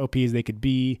everybody as OP as they could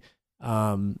be.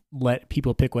 Let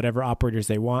people pick whatever operators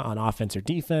they want on offense or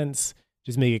defense.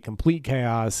 Just make it complete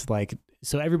chaos. Like,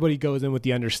 so everybody goes in with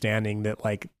the understanding that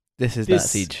like this is not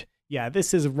Siege. Yeah,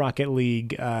 this is Rocket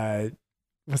League.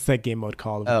 What's that game mode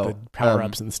called? The power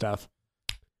ups and stuff.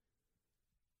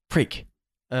 Freak.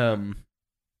 I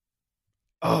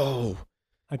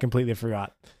completely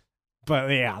forgot. But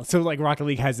yeah, so like Rocket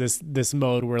League has this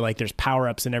mode where like there's power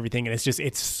ups and everything, and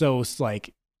it's so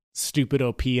like stupid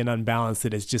OP and unbalanced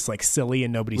that it's just like silly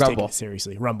and nobody's taking it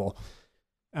seriously. Rumble.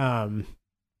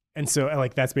 And so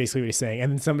like that's basically what he's saying.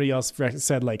 And then somebody else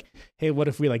said like, hey, what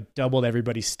if we like doubled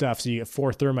everybody's stuff? So you get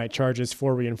 4 thermite charges,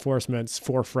 4 reinforcements,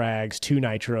 4 frags, 2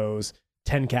 nitros,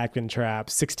 10 Captain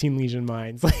traps, 16 Legion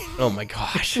mines. Oh my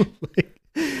gosh. Like,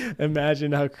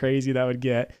 imagine how crazy that would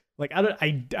get. Like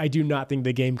I do not think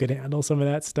the game could handle some of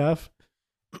that stuff.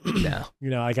 No.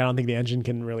 You know, like I don't think the engine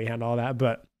can really handle all that,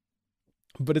 but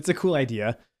it's a cool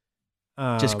idea.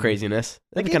 Just craziness.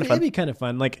 Like it'd be kind of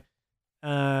fun. Like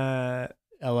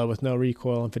Ella with no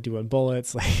recoil and 51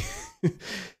 bullets. Like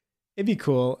it'd be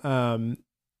cool.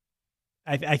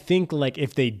 I think like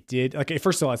if they did, like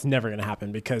first of all, it's never going to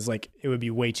happen because like it would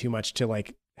be way too much to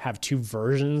like have 2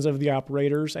 versions of the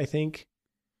operators. I think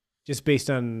just based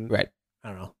on right. I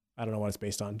don't know what it's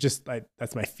based on. Just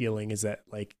that's my feeling is that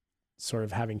like sort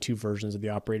of having 2 versions of the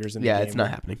operators in the game it's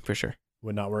not happening for sure.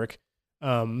 Would not work.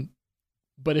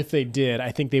 But if they did,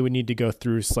 I think they would need to go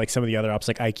through like some of the other ops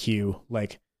like IQ.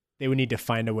 Like they would need to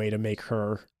find a way to make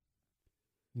her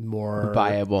more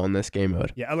viable in this game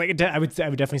mode. Yeah, like I would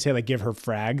definitely say like give her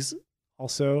frags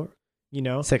also, you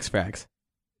know. 6 frags.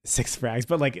 6 frags,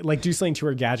 but like do something to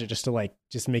her gadget just to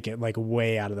make it like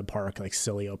way out of the park, like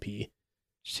silly OP.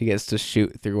 She gets to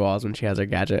shoot through walls when she has her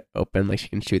gadget open, like she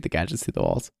can shoot the gadgets through the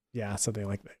walls. Yeah, something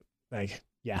like that. Like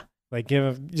yeah. Like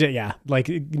like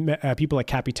people like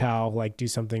Capital like do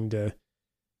something to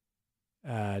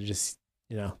just,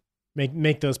 you know,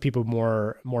 make those people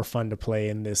more fun to play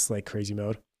in this like crazy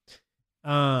mode.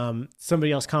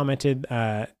 Somebody else commented,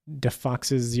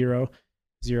 DeFoxes00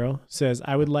 says,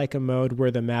 I would like a mode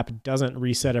where the map doesn't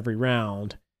reset every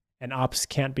round and ops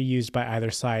can't be used by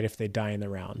either side if they die in the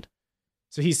round.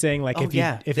 So he's saying like if you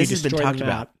destroy the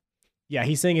map, yeah,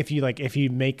 he's saying if you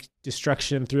make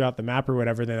destruction throughout the map or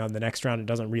whatever, then on the next round it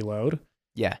doesn't reload.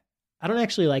 Yeah. I don't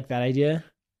actually like that idea.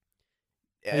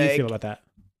 How do you feel about that?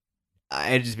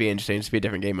 It'd just be interesting. It'd just be a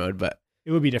different game mode, but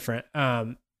it would be different.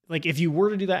 Like if you were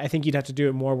to do that, I think you'd have to do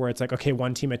it more where it's like, okay,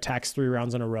 one team attacks 3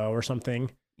 rounds in a row or something.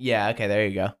 Yeah, okay, there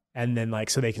you go. And then like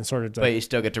so they can sort of but you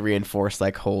still get to reinforce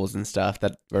like holes and stuff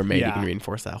that were made. You can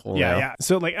reinforce that hole. Yeah.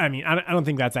 So like I mean, I don't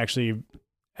think that's actually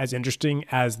as interesting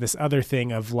as this other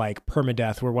thing of like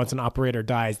permadeath where once an operator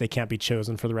dies, they can't be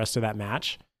chosen for the rest of that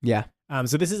match. Yeah.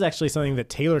 So this is actually something that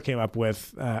Taylor came up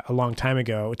with a long time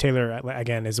ago. Taylor,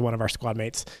 again, is one of our squad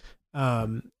mates.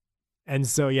 And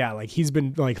so, yeah, like he's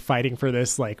been like fighting for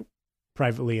this like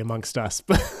privately amongst us,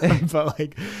 but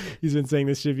like he's been saying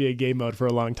this should be a game mode for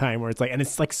a long time where it's like, and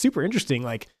it's like super interesting.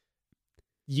 Like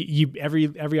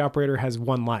every operator has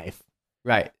 1 life.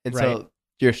 Right. And so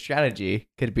your strategy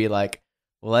could be like,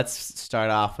 well, let's start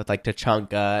off with like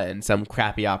Tachanka and some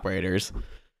crappy operators.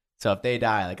 So if they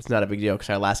die, like it's not a big deal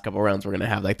because our last couple rounds we're gonna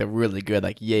have like the really good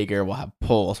like Jaeger, we'll have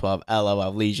Pulse, we'll have Ella, we'll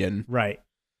have Legion. Right.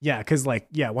 Yeah, because like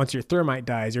once your thermite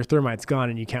dies, your thermite's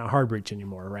gone and you can't hard breach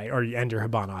anymore, right? Or you end your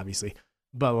Hibana, obviously.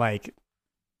 But like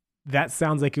that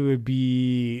sounds like it would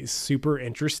be super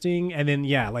interesting. And then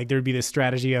like there'd be this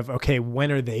strategy of okay,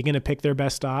 when are they gonna pick their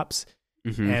best ops?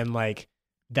 Mm-hmm. And like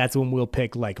that's when we'll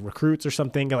pick like recruits or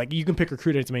something. Like you can pick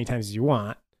recruit as many times as you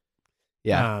want.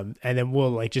 Yeah. And then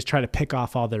we'll like just try to pick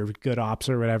off all their good ops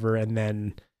or whatever, and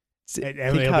then Think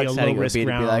it'll be how a low exciting it would risk be to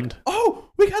be like, round. oh,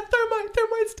 we got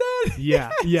thermite's dead.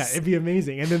 Yeah, yeah, Yes! it'd be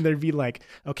amazing. And then there'd be like,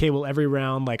 okay, well, every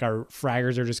round, like our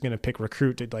fraggers are just gonna pick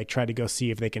recruit to like try to go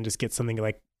see if they can just get something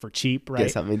like for cheap, right?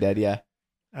 Get something dead, yeah.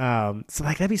 So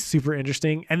like that'd be super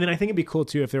interesting. And then I think it'd be cool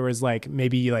too if there was like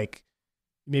maybe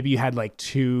you had like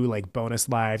 2 like bonus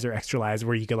lives or extra lives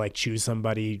where you could like choose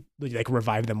somebody, like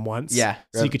revive them once. Yeah.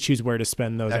 So you could choose where to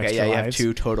spend those Okay, extra yeah, you lives. have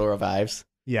 2 total revives.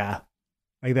 Yeah.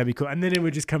 Like that'd be cool. And then it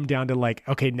would just come down to like,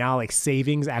 okay, now like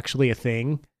saving's actually a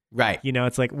thing. Right. You know,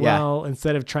 it's like, Yeah. well,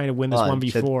 instead of trying to win this Hold on,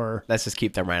 1v4, Let's just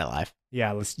keep thermite alive.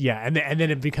 yeah, and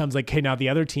then it becomes like, okay, now the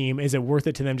other team, is it worth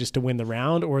it to them just to win the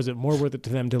round, or is it more worth it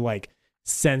to them to like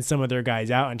send some of their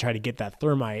guys out and try to get that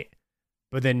thermite,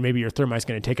 but then maybe your thermite's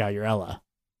going to take out your Ella,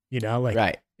 you know, like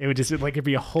Right. it would just like it'd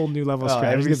be a whole new level Oh,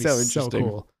 strategy. it'd be It'd be so so interesting.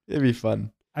 cool. It'd be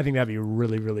fun. I think that'd be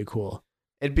really, really cool.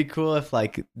 It'd be cool if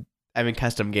like, I mean,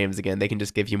 custom games again, they can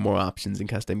just give you more options in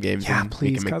custom games. Yeah, and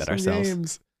please, we can make that custom ourselves.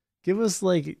 games. Give us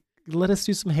like, let us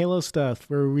do some Halo stuff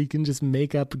where we can just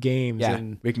make up games. Yeah,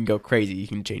 And we can go crazy. You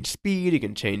can change speed. You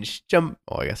can change jump.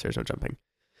 Oh, I guess there's no jumping.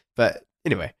 But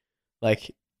anyway,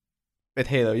 like with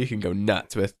Halo, you can go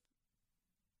nuts with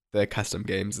the custom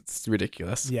games. It's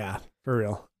ridiculous. yeah, for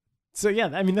real. So yeah,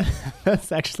 I mean,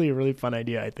 that's actually a really fun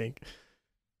idea, I think.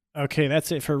 Okay,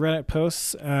 that's it for Reddit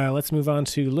posts. Let's move on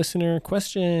to listener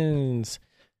questions.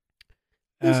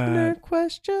 Listener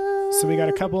questions. So we got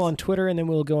a couple on Twitter, and then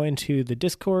we'll go into the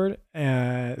Discord.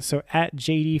 So at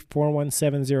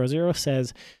JD41700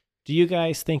 says, do you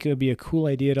guys think it would be a cool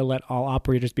idea to let all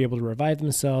operators be able to revive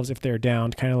themselves if they're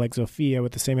downed, kind of like Zofia,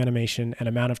 with the same animation and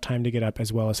amount of time to get up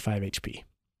as well as 5 HP?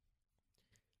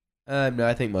 No,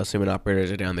 I think mostly when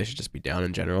operators are down, they should just be down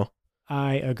in general.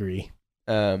 I agree.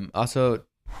 Also,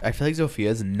 I feel like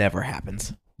Zofia's never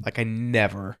happens. Like I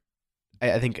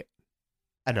think,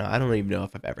 I don't know. I don't even know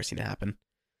if I've ever seen it happen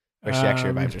where she actually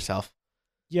revives herself.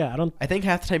 Yeah, I think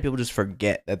half the time people just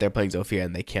forget that they're playing Zofia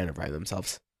and they can revive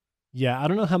themselves. I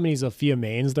don't know how many Zofia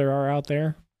mains there are out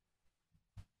there.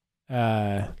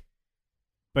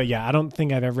 But yeah, I don't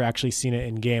think I've ever actually seen it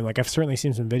in game. Like I've certainly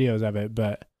seen some videos of it,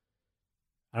 but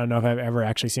I don't know if I've ever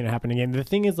actually seen it happen in game. The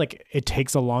thing is, like, it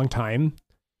takes a long time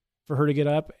for her to get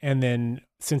up, and then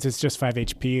since it's just 5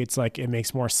 HP, it's like it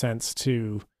makes more sense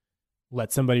to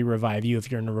let somebody revive you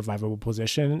if you're in a revivable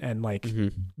position, and like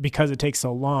because it takes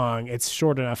so long, it's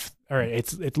short enough, or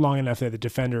it's long enough that the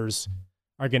defenders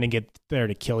are going to get there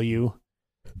to kill you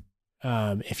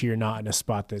if you're not in a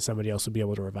spot that somebody else will be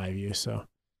able to revive you. So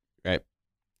Right.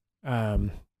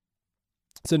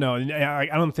 So no, I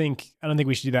don't think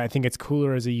we should do that. I think it's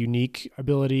cooler as a unique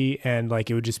ability, and like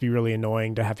it would just be really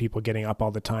annoying to have people getting up all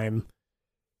the time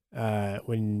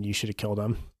when you should have killed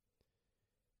them.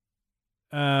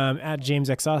 At James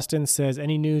X Austin says,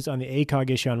 any news on the ACOG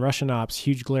issue on Russian ops?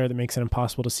 Huge glare that makes it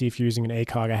impossible to see if you're using an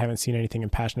ACOG. I haven't seen anything in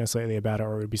patch notes lately about it,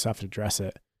 or Ubisoft address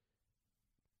it.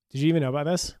 Did you even know about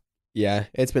this? Yeah,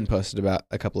 it's been posted about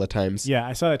a couple of times. Yeah,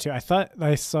 I saw that too. I thought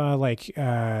I saw like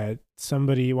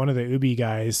somebody, one of the Ubi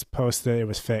guys, post that it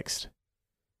was fixed.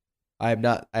 I have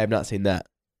not seen that.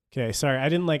 Okay, sorry, I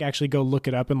didn't like actually go look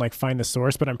it up and like find the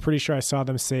source, but I'm pretty sure I saw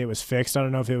them say it was fixed. I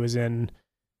don't know if it was in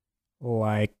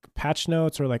like patch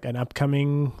notes or like an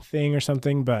upcoming thing or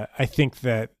something, but I think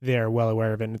that they're well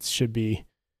aware of it and it should be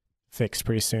fixed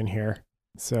pretty soon here.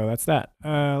 So that's that.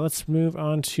 Let's move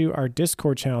on to our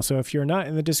Discord channel. So if you're not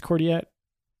in the Discord yet,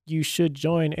 you should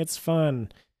join. It's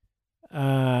fun.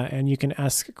 And you can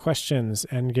ask questions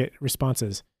and get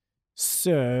responses.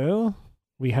 So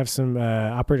we have some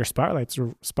operator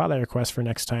spotlight requests for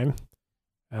next time.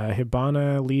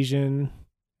 Hibana, Legion,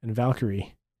 and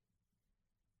Valkyrie.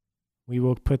 We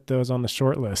will put those on the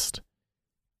short list.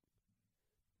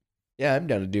 Yeah, I'm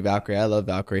down to do Valkyrie. I love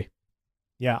Valkyrie.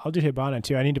 Yeah, I'll do Hibana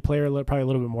too. I need to play her probably a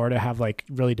little bit more to have like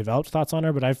really developed thoughts on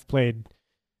her, but I've played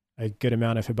a good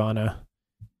amount of Hibana.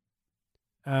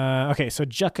 Okay, so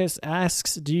Juckus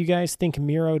asks, do you guys think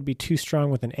Mira would be too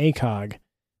strong with an ACOG?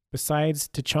 Besides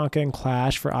Tachanka and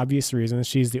Clash, for obvious reasons,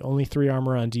 she's the only 3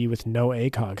 armor on D with no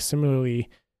ACOG. Similarly,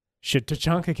 should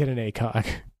Tachanka get an ACOG?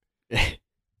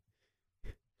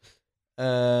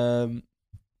 I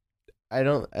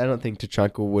don't think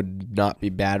Tachanka would not be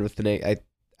bad with an ACOG.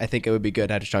 I think it would be good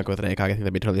to have Tachanka with an ACOG. I think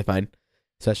that'd be totally fine.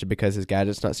 Especially because his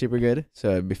gadget's not super good,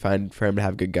 so it'd be fine for him to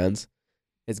have good guns.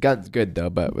 His gun's good though,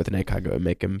 but with an ACOG it would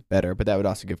make him better. But that would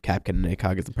also give Capcan an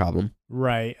ACOG is the problem.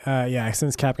 Right. Yeah,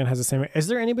 since Capcan has the same... Is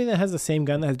there anybody that has the same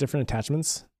gun that has different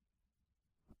attachments?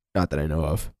 Not that I know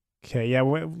of. Okay, yeah.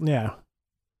 Yeah.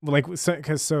 Well, like,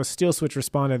 so Steel Switch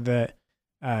responded that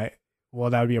well,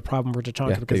 that would be a problem for Tachanka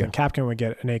Yeah, because there then Capcom would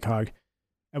get an ACOG.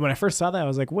 And when I first saw that, I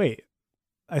was like, wait,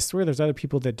 I swear there's other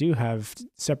people that do have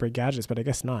separate gadgets, but I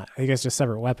guess not. I guess just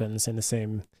separate weapons in the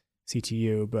same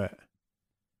CTU, but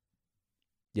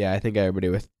Yeah, I think everybody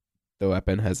with the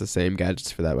weapon has the same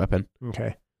gadgets for that weapon.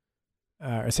 okay.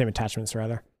 Or same attachments,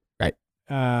 rather. Right.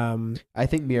 I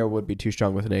think Mira would be too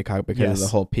strong with an ACOG because of the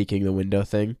Yes. whole peeking the window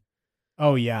thing.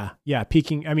 Oh, yeah. Yeah,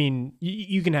 peeking. I mean,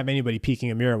 you can have anybody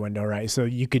peeking a mirror window, right? So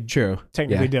you could True.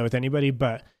 technically Yeah. do it with anybody,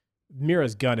 but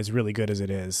Mira's gun is really good as it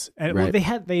is. And well, Right.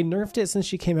 they nerfed it since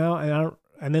she came out,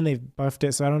 and then they've buffed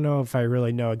it, so I don't know if I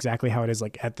really know exactly how it is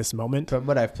like at this moment. From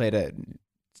what I've played it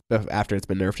after it's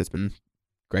been nerfed, it's been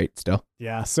great still.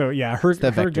 Yeah, so yeah, her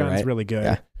the Vector, gun's right? really good.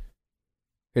 Yeah.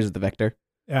 Here's the Vector.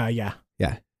 Yeah.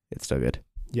 It's still good.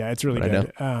 Yeah, it's really But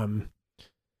I good.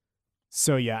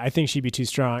 So yeah, I think she'd be too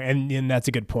strong, and that's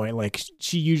a good point. Like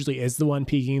she usually is the one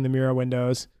peeking the mirror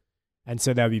windows, and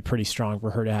so that would be pretty strong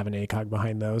for her to have an ACOG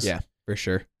behind those. Yeah. For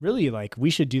sure. Really, like we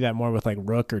should do that more with like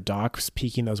Rook or Docs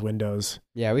peeking those windows.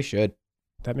 Yeah, we should.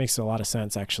 That makes a lot of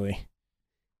sense, actually.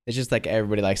 It's just like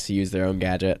everybody likes to use their own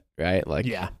gadget, right? Like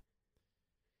Yeah,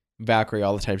 Valkyrie,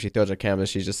 all the time she throws her cameras,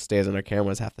 she just stays on her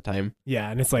cameras half the time. yeah,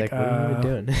 and it's like, what are we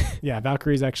doing? yeah,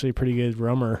 Valkyrie's actually a pretty good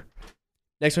roamer.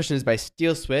 Next question is by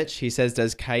Steel Switch. He says,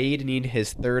 "Does Kaid need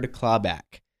his third claw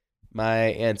back?" My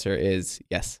answer is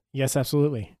yes. Yes,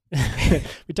 absolutely.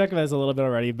 We talked about this a little bit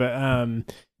already, but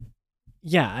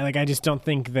yeah, like I just don't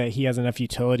think that he has enough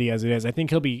utility as it is. I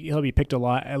think he'll be picked a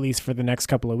lot, at least for the next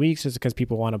couple of weeks, just because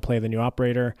people want to play the new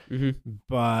operator. Mm-hmm.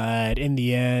 But in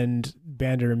the end,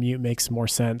 Bandit or Mute makes more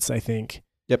sense, I think.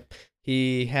 Yep.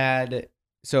 He had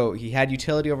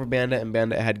utility over Bandit, and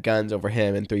Bandit had guns over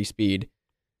him and 3 speed.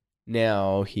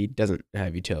 Now he doesn't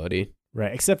have utility.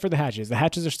 Right, except for the hatches. The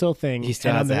hatches are still a thing. He still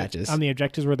and has on the hatches. on the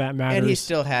objectives where that matters. And he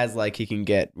still has he can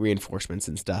get reinforcements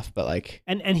and stuff, but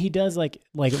and he does like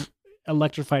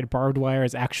electrified barbed wire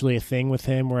is actually a thing with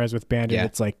him, whereas with Bandit Yeah.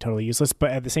 it's like totally useless.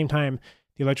 But at the same time,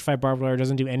 the electrified barbed wire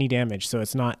doesn't do any damage, so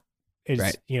it's Right.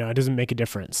 it doesn't make a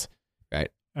difference.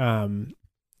 Right.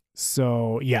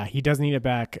 So yeah, he does need it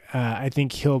back. I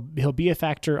think he'll be a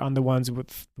factor on the ones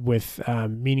with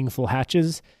meaningful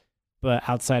hatches, but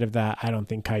outside of that, I don't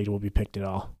think Kaid will be picked at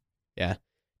all. yeah. Do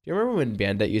you remember when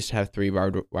Bandit used to have 3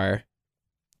 barbed wire?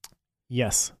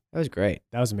 Yes, That was great.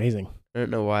 that was amazing. I don't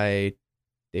know why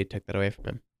they took that away from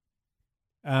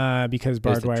him. Because There's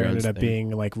barbed the wire ended drones up thing.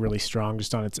 being like really strong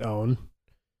just on its own,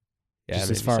 Yeah, just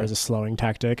as maybe far so. as a slowing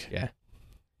tactic. Yeah.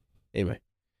 Anyway.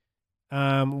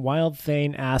 Wild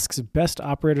Thane asks, best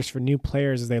operators for new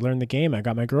players as they learn the game. I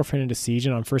got my girlfriend into Siege,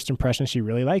 and on first impression, she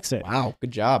really likes it. Wow,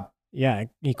 good job. Yeah,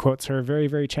 he quotes her, very,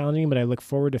 very challenging, but I look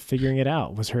forward to figuring it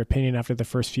out, was her opinion after the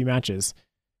first few matches.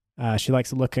 She likes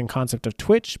the look and concept of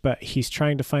Twitch, but he's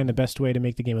trying to find the best way to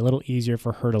make the game a little easier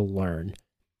for her to learn.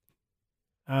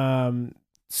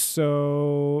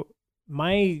 So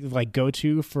my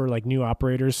go-to for new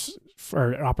operators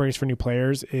for new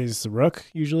players is Rook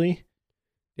usually.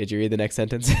 Did you read the next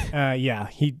sentence? Yeah,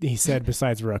 he said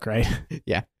besides Rook, right?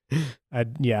 Yeah.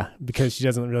 Yeah, because she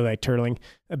doesn't really like turtling.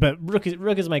 But Rook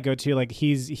is my go-to. Like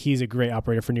he's a great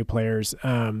operator for new players.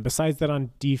 Besides that,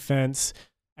 on defense,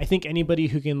 I think anybody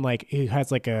who can who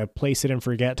has a place it and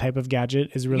forget type of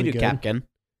gadget is really you can do good. Capkin.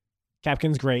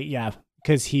 Capkin's great, yeah,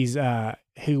 because he's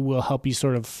who will help you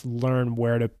sort of learn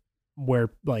where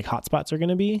hotspots are going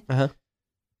to be.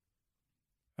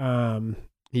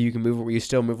 You can move. You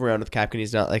still move around with Capkin.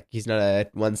 He's not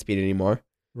at 1 speed anymore.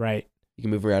 Right. You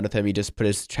can move around with him. You just put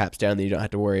his traps down. Then you don't have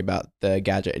to worry about the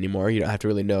gadget anymore. You don't have to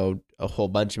really know a whole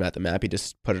bunch about the map. You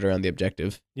just put it around the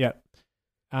objective. Yep.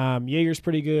 Jaeger's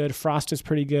pretty good. Frost is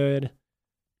pretty good.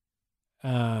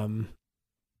 I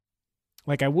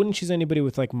wouldn't choose anybody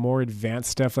with more advanced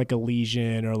stuff like a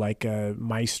Legion or a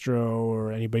Maestro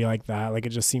or anybody like that. It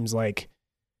just seems like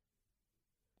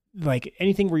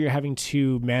anything where you're having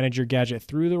to manage your gadget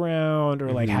through the round or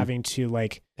Mhm. having to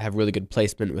Have really good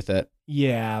placement with it.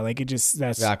 yeah,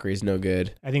 that's Valkyrie's no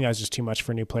good. I think that was just too much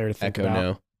for a new player to think Echo about.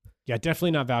 no. Yeah,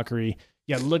 definitely not Valkyrie.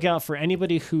 Yeah, look out for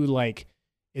anybody who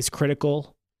is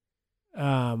critical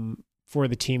for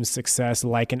the team's success,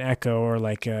 like an Echo or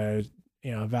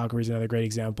Valkyrie's another great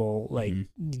example.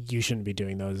 You shouldn't be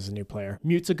doing those as a new player.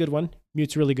 Mute's a good one.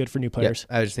 Mute's really good for new players.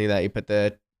 Yep. I was just thinking that you put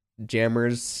the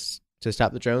jammers to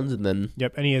stop the drones, and then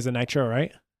Yep, and he has a Nitro,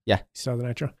 right? Yeah. He still has a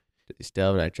Nitro. you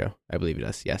still have Nitro. I believe he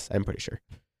does. Yes, I'm pretty sure.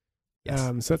 Yes.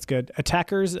 So that's good.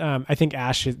 Attackers, I think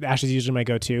Ashe is usually my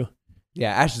go-to.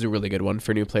 Yeah, Ashe is a really good one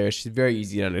for new players. She's very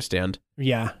easy to understand.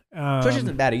 Yeah. Twitch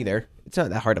isn't bad either. It's not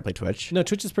that hard to play Twitch. No,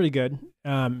 Twitch is pretty good.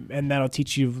 And that'll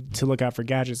teach you to look out for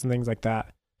gadgets and things like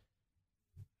that.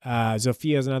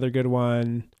 Zofia is another good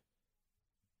one.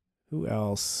 Who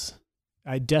else?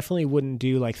 I definitely wouldn't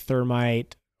do like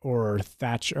Thermite or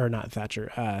Thatcher, or not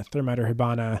Thatcher, Thermite or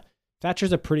Hibana.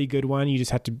 Thatcher's a pretty good one. You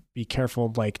just have to be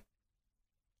careful, like,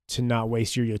 to not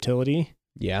waste your utility.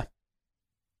 Yeah.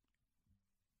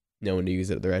 Know when to use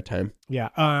it at the right time. Yeah.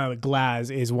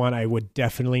 Glaz is one I would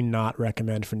definitely not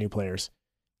recommend for new players.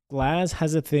 Glaz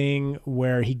has a thing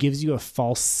where he gives you a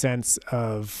false sense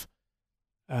of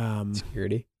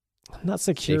security. Not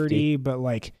security, Safety. but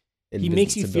like he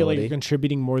makes you feel like you're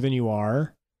contributing more than you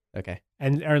are. Okay.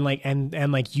 And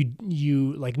like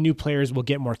you like new players will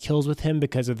get more kills with him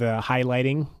because of the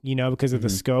highlighting, because of the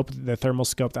scope, the thermal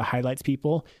scope that highlights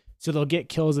people. So they'll get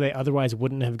kills they otherwise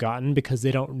wouldn't have gotten because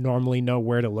they don't normally know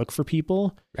where to look for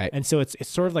people. Right. And so it's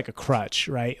sort of like a crutch,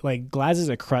 right? Like Glaz is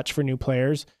a crutch for new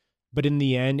players, but in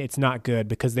the end it's not good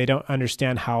because they don't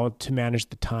understand how to manage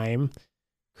the time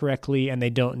correctly, and they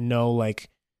don't know like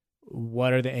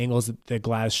what are the angles that the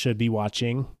Glaz should be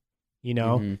watching,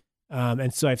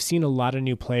 and so I've seen a lot of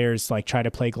new players like try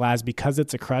to play Glaz because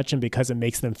it's a crutch and because it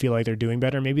makes them feel like they're doing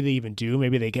better. Maybe they even do.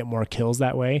 Maybe they get more kills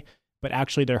that way, but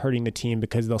actually they're hurting the team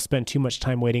because they'll spend too much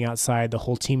time waiting outside. The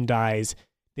whole team dies.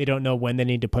 They don't know when they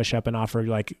need to push up and offer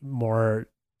like more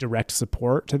direct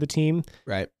support to the team.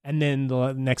 Right. And then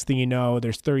the next thing you know,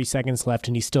 there's 30 seconds left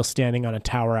and he's still standing on a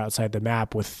tower outside the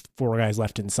map with 4 guys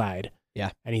left inside.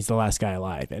 Yeah. And he's the last guy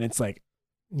alive. And it's like,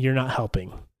 you're not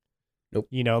helping. Nope.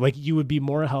 Like you would be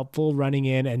more helpful running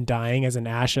in and dying as an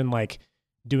Ashe and like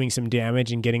doing some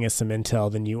damage and getting us some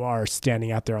intel than you are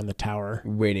standing out there on the tower.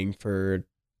 Waiting for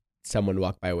someone to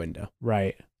walk by a window.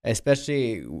 Right.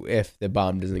 Especially if the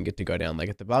bomb doesn't get to go down. Like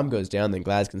if the bomb goes down, then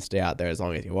Glaz can stay out there as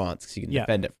long as he wants because he can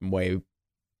defend it from way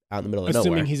out in the middle of nowhere.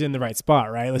 Assuming he's in the right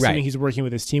spot, right? Assuming he's working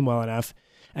with his team well enough.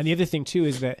 And the other thing too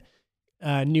is that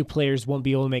new players won't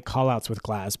be able to make callouts with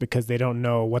Glaz because they don't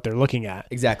know what they're looking at.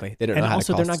 Exactly. They don't know how to And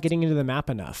also they're not getting into the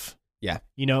map enough. Yeah.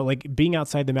 Like being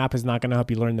outside the map is not going to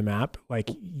help you learn the map. Like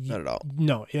not at all.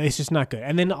 No, it's just not good.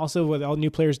 And then also what all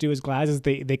new players do is Glaz is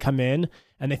they come in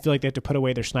and they feel like they have to put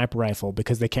away their sniper rifle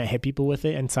because they can't hit people with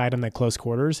it inside on the close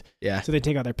quarters. Yeah. So they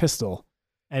take out their pistol.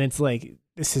 And it's like,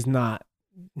 this is not,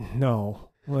 no,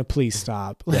 well, please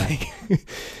stop. Like,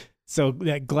 so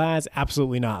that Glaz,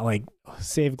 absolutely not. Like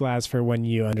save Glaz for when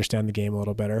you understand the game a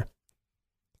little better.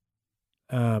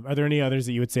 Are there any others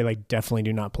that you would say like definitely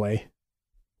do not play?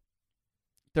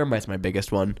 Thermite's my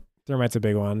biggest one. Thermite's a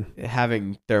big one.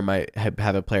 Having Thermite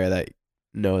have a player that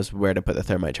knows where to put the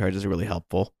Thermite charge is really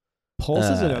helpful. Pulse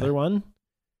is another one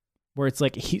where it's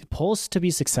like Pulse, to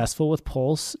be successful with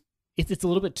Pulse, it's a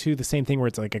little bit too the same thing where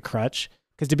it's like a crutch,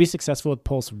 because to be successful with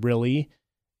Pulse, really,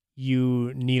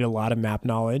 you need a lot of map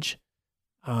knowledge.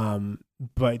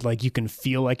 But like you can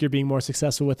feel like you're being more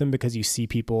successful with them because you see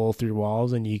people through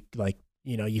walls and you like,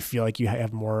 you feel like you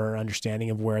have more understanding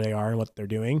of where they are and what they're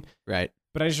doing. Right.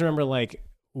 But I just remember like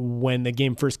when the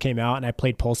game first came out and I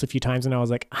played Pulse a few times and I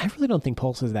was like, I really don't think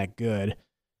Pulse is that good.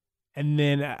 And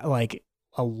then like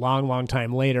a long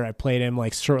time later, I played him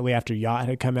like shortly after Yacht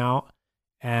had come out,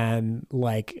 and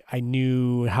like I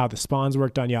knew how the spawns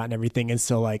worked on Yacht and everything. And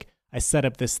so like I set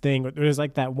up this thing. There's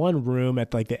like that one room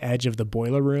at like the edge of the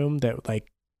boiler room that like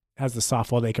has the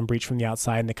soft wall they can breach from the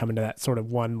outside, and they come into that sort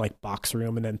of one like box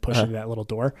room and then push into that little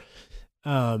door.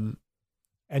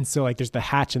 And so like there's the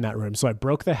hatch in that room. So I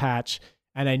broke the hatch,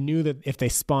 and I knew that if they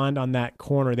spawned on that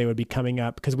corner, they would be coming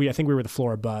up because I think we were the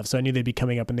floor above. So I knew they'd be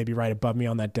coming up and they'd be right above me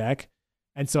on that deck.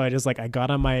 And so I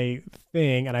got on my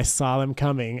thing and I saw them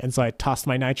coming. And so I tossed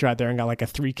my nitro out there and got like a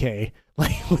 3K,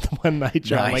 like with one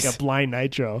nitro, nice. like a blind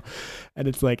nitro. And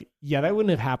it's like, yeah, that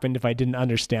wouldn't have happened if I didn't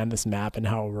understand this map and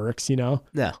how it works, No.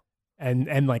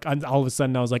 And like all of a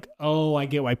sudden I was like, oh, I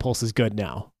get why Pulse is good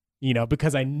now,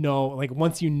 because I know, like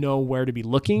once you know where to be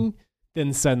looking,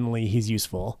 then suddenly he's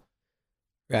useful.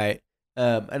 Right.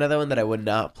 Another one that I would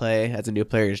not play as a new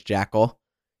player is Jackal.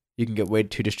 You can get way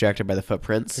too distracted by the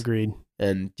footprints. Agreed.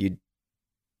 And you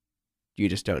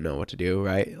just don't know what to do,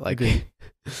 right? Like, Agreed.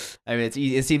 I mean,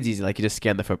 it seems easy. Like you just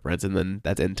scan the footprints and then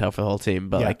that's intel for the whole team.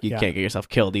 But like you can't get yourself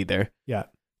killed either. Yeah.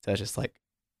 So it's just like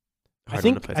I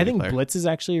think Blitz is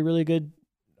actually a really good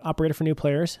operator for new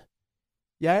players.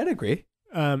 Yeah, I'd agree.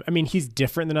 I mean, he's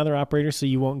different than other operators, so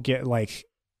you won't get like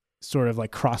sort of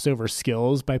like crossover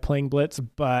skills by playing Blitz,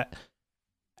 but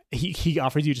he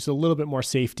offers you just a little bit more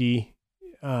safety,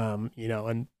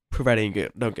 and providing you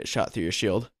don't get shot through your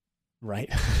shield.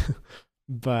 Right.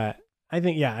 But I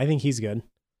think he's good.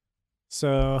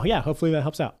 So yeah, hopefully that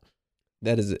helps out.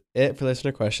 That is it for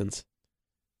listener questions.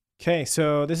 Okay,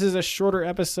 so this is a shorter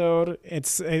episode.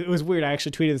 It was weird. I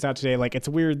actually tweeted this out today. Like, it's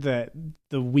weird that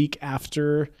the week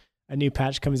after a new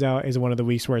patch comes out is one of the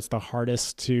weeks where it's the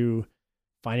hardest to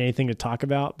find anything to talk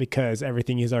about because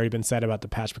everything has already been said about the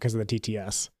patch because of the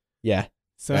TTS. Yeah.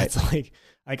 So it's like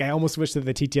I almost wish that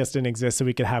the TTS didn't exist so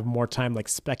we could have more time like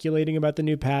speculating about the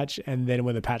new patch. And then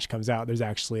when the patch comes out, there's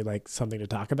actually like something to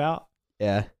talk about.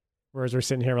 Yeah. Whereas we're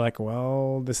sitting here, we're like,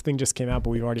 well, this thing just came out, but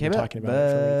we've already been talking about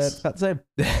it for weeks. It's about the same.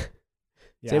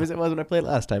 Same as it was when I played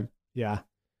last time. Yeah.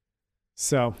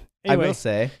 So anyway. I will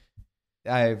say,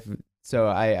 I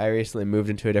recently moved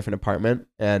into a different apartment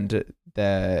and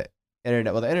the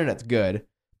internet's good.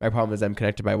 My problem is I'm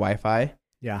connected by Wi-Fi.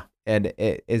 Yeah. And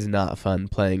it is not fun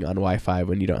playing on Wi-Fi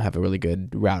when you don't have a really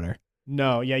good router.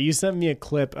 No. Yeah. You sent me a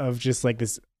clip of just like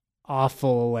this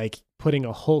awful, like putting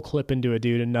a whole clip into a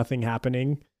dude and nothing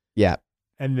happening. Yeah.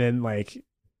 And then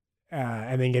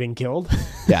and then getting killed.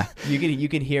 Yeah. You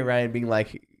can hear Ryan being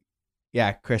like,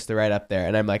 yeah, Chris, they're right up there.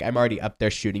 And I'm like, I'm already up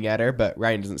there shooting at her, but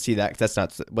Ryan doesn't see that because that's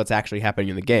not what's actually happening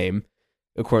in the game,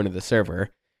 according to the server.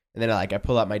 And then I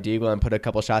pull out my deagle and put a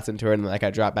couple shots into her, and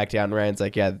I drop back down. And Ryan's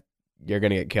like, yeah, you're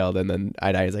gonna get killed. And then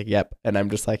I die. He's like, yep. And I'm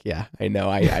just like, yeah, I know.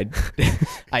 I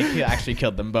actually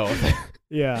killed them both.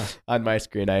 Yeah. On my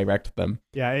screen, I wrecked them.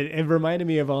 Yeah, it reminded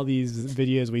me of all these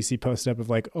videos we see posted up of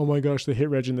like, oh my gosh, the hit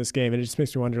reg in this game. And it just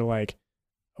makes me wonder, like,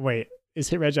 wait, is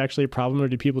hit reg actually a problem, or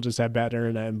do people just have bad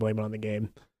internet and blame it on the game?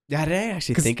 Yeah, I didn't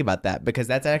actually think about that because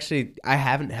that's actually, I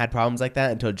haven't had problems like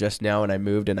that until just now when I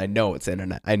moved, and I know it's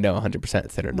internet. I know 100%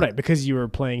 it's internet. Right, because you were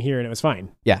playing here and it was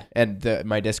fine. Yeah, and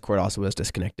my Discord also was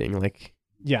disconnecting.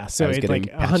 Yeah, so it's like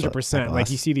 100%.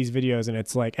 Like you see these videos and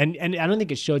it's like, and I don't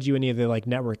think it showed you any of the like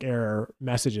network error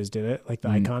messages, did it? Like the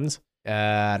icons?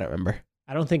 I don't remember.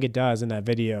 I don't think it does in that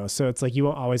video. So it's like you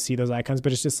won't always see those icons,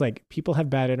 but it's just like people have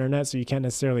bad internet, so you can't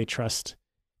necessarily trust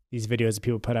these videos that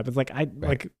people put up. It's like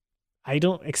I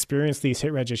don't experience these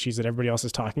hit reg issues that everybody else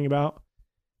is talking about,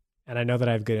 and I know that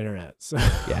I have good internet. So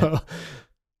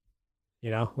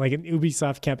yeah. Like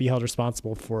Ubisoft can't be held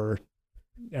responsible for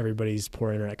everybody's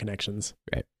poor internet connections.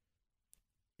 Right.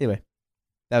 Anyway,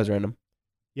 that was random.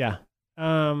 Yeah.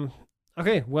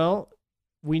 Okay. Well,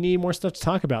 we need more stuff to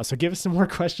talk about. So give us some more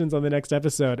questions on the next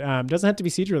episode. Doesn't have to be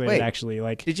Siege related, actually.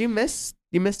 Like, did you miss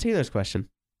Taylor's question?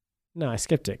 No, I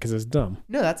skipped it because it was dumb.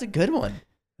 No, that's a good one.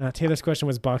 Taylor's question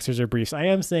was boxers or briefs. I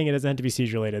am saying it doesn't have to be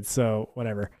Siege related, so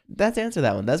whatever. Let's answer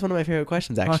that one. That's one of my favorite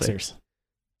questions, actually. Boxers.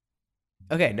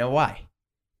 Okay, now why?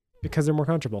 Because they're more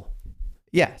comfortable.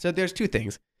 Yeah, so there's two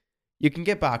things. You can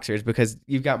get boxers because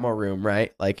you've got more room,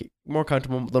 right? Like more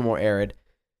comfortable, a little more arid.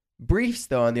 Briefs,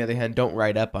 though, on the other hand, don't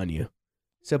ride up on you.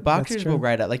 So boxers will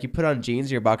ride up. Like you put on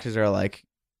jeans, your boxers are like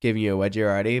giving you a wedgie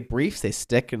already. Briefs, they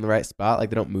stick in the right spot, like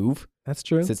they don't move. That's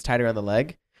true. So it's tight around the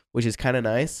leg, which is kind of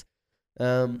nice.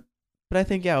 But I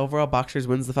think, overall boxers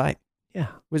wins the fight. Yeah.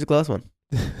 It was a close one.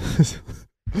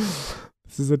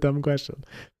 This is a dumb question,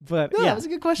 but that was a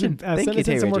good question. Thank send you, us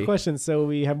in some Taylor more questions so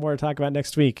we have more to talk about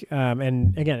next week.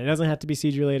 And again, it doesn't have to be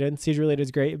Siege related. Siege related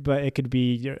is great, but it could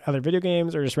be other video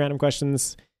games or just random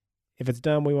questions. If it's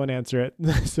dumb, we won't answer it.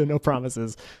 So no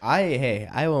promises. I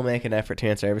will make an effort to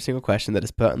answer every single question that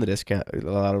is put on the Discord,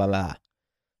 on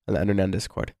the Underground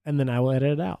Discord, and then I will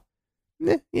edit it out.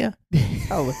 Yeah.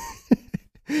 Probably.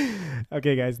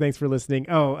 Okay, guys, thanks for listening.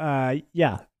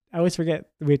 Yeah. I always forget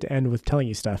we have to end with telling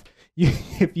you stuff.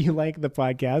 If you like the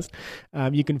podcast,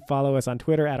 you can follow us on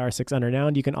Twitter at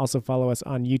R6Undernowned. You can also follow us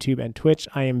on YouTube and Twitch.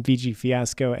 I am VG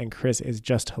Fiasco, and Chris is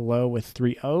just hello with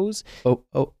 3 O's.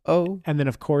 Oh. And then,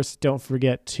 of course, don't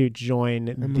forget to join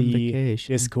the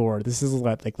Discord. This is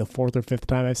like the 4th or 5th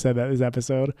time I've said that this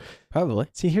episode. Probably.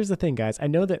 See, here's the thing, guys. I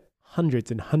know that hundreds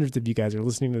and hundreds of you guys are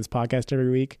listening to this podcast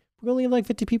every week. We only have like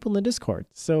 50 people in the Discord.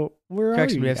 So where are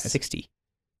you we have guys? 60.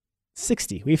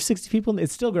 60. We have 60 people.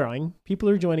 It's still growing. People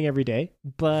are joining every day,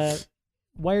 but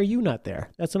why are you not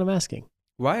there? That's what I'm asking.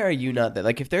 Why are you not there?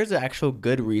 Like, if there's an actual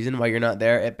good reason why you're not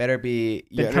there, it better be...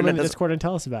 Then come in the Discord and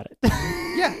tell us about it.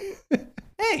 Yeah.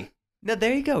 Hey. No,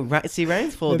 there you go. See,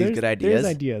 Ryan's full of these good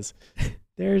ideas.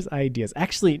 There's ideas.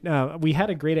 Actually, we had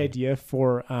a great idea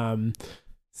for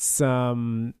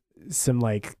some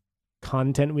like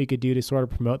content we could do to sort of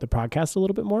promote the podcast a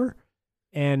little bit more.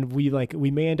 And we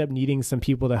may end up needing some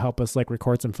people to help us like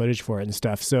record some footage for it and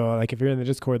stuff. So like if you're in the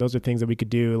Discord, those are things that we could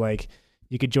do. Like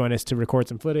you could join us to record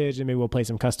some footage and maybe we'll play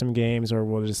some custom games or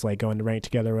we'll just like go into rank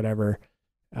together or whatever.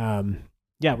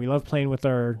 Yeah, we love playing with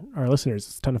our listeners.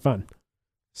 It's a ton of fun.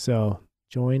 So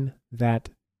join that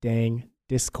dang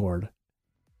Discord.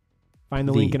 Find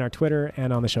the link in our Twitter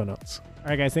and on the show notes.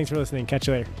 All right, guys, thanks for listening. Catch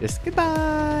you later. Just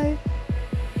goodbye.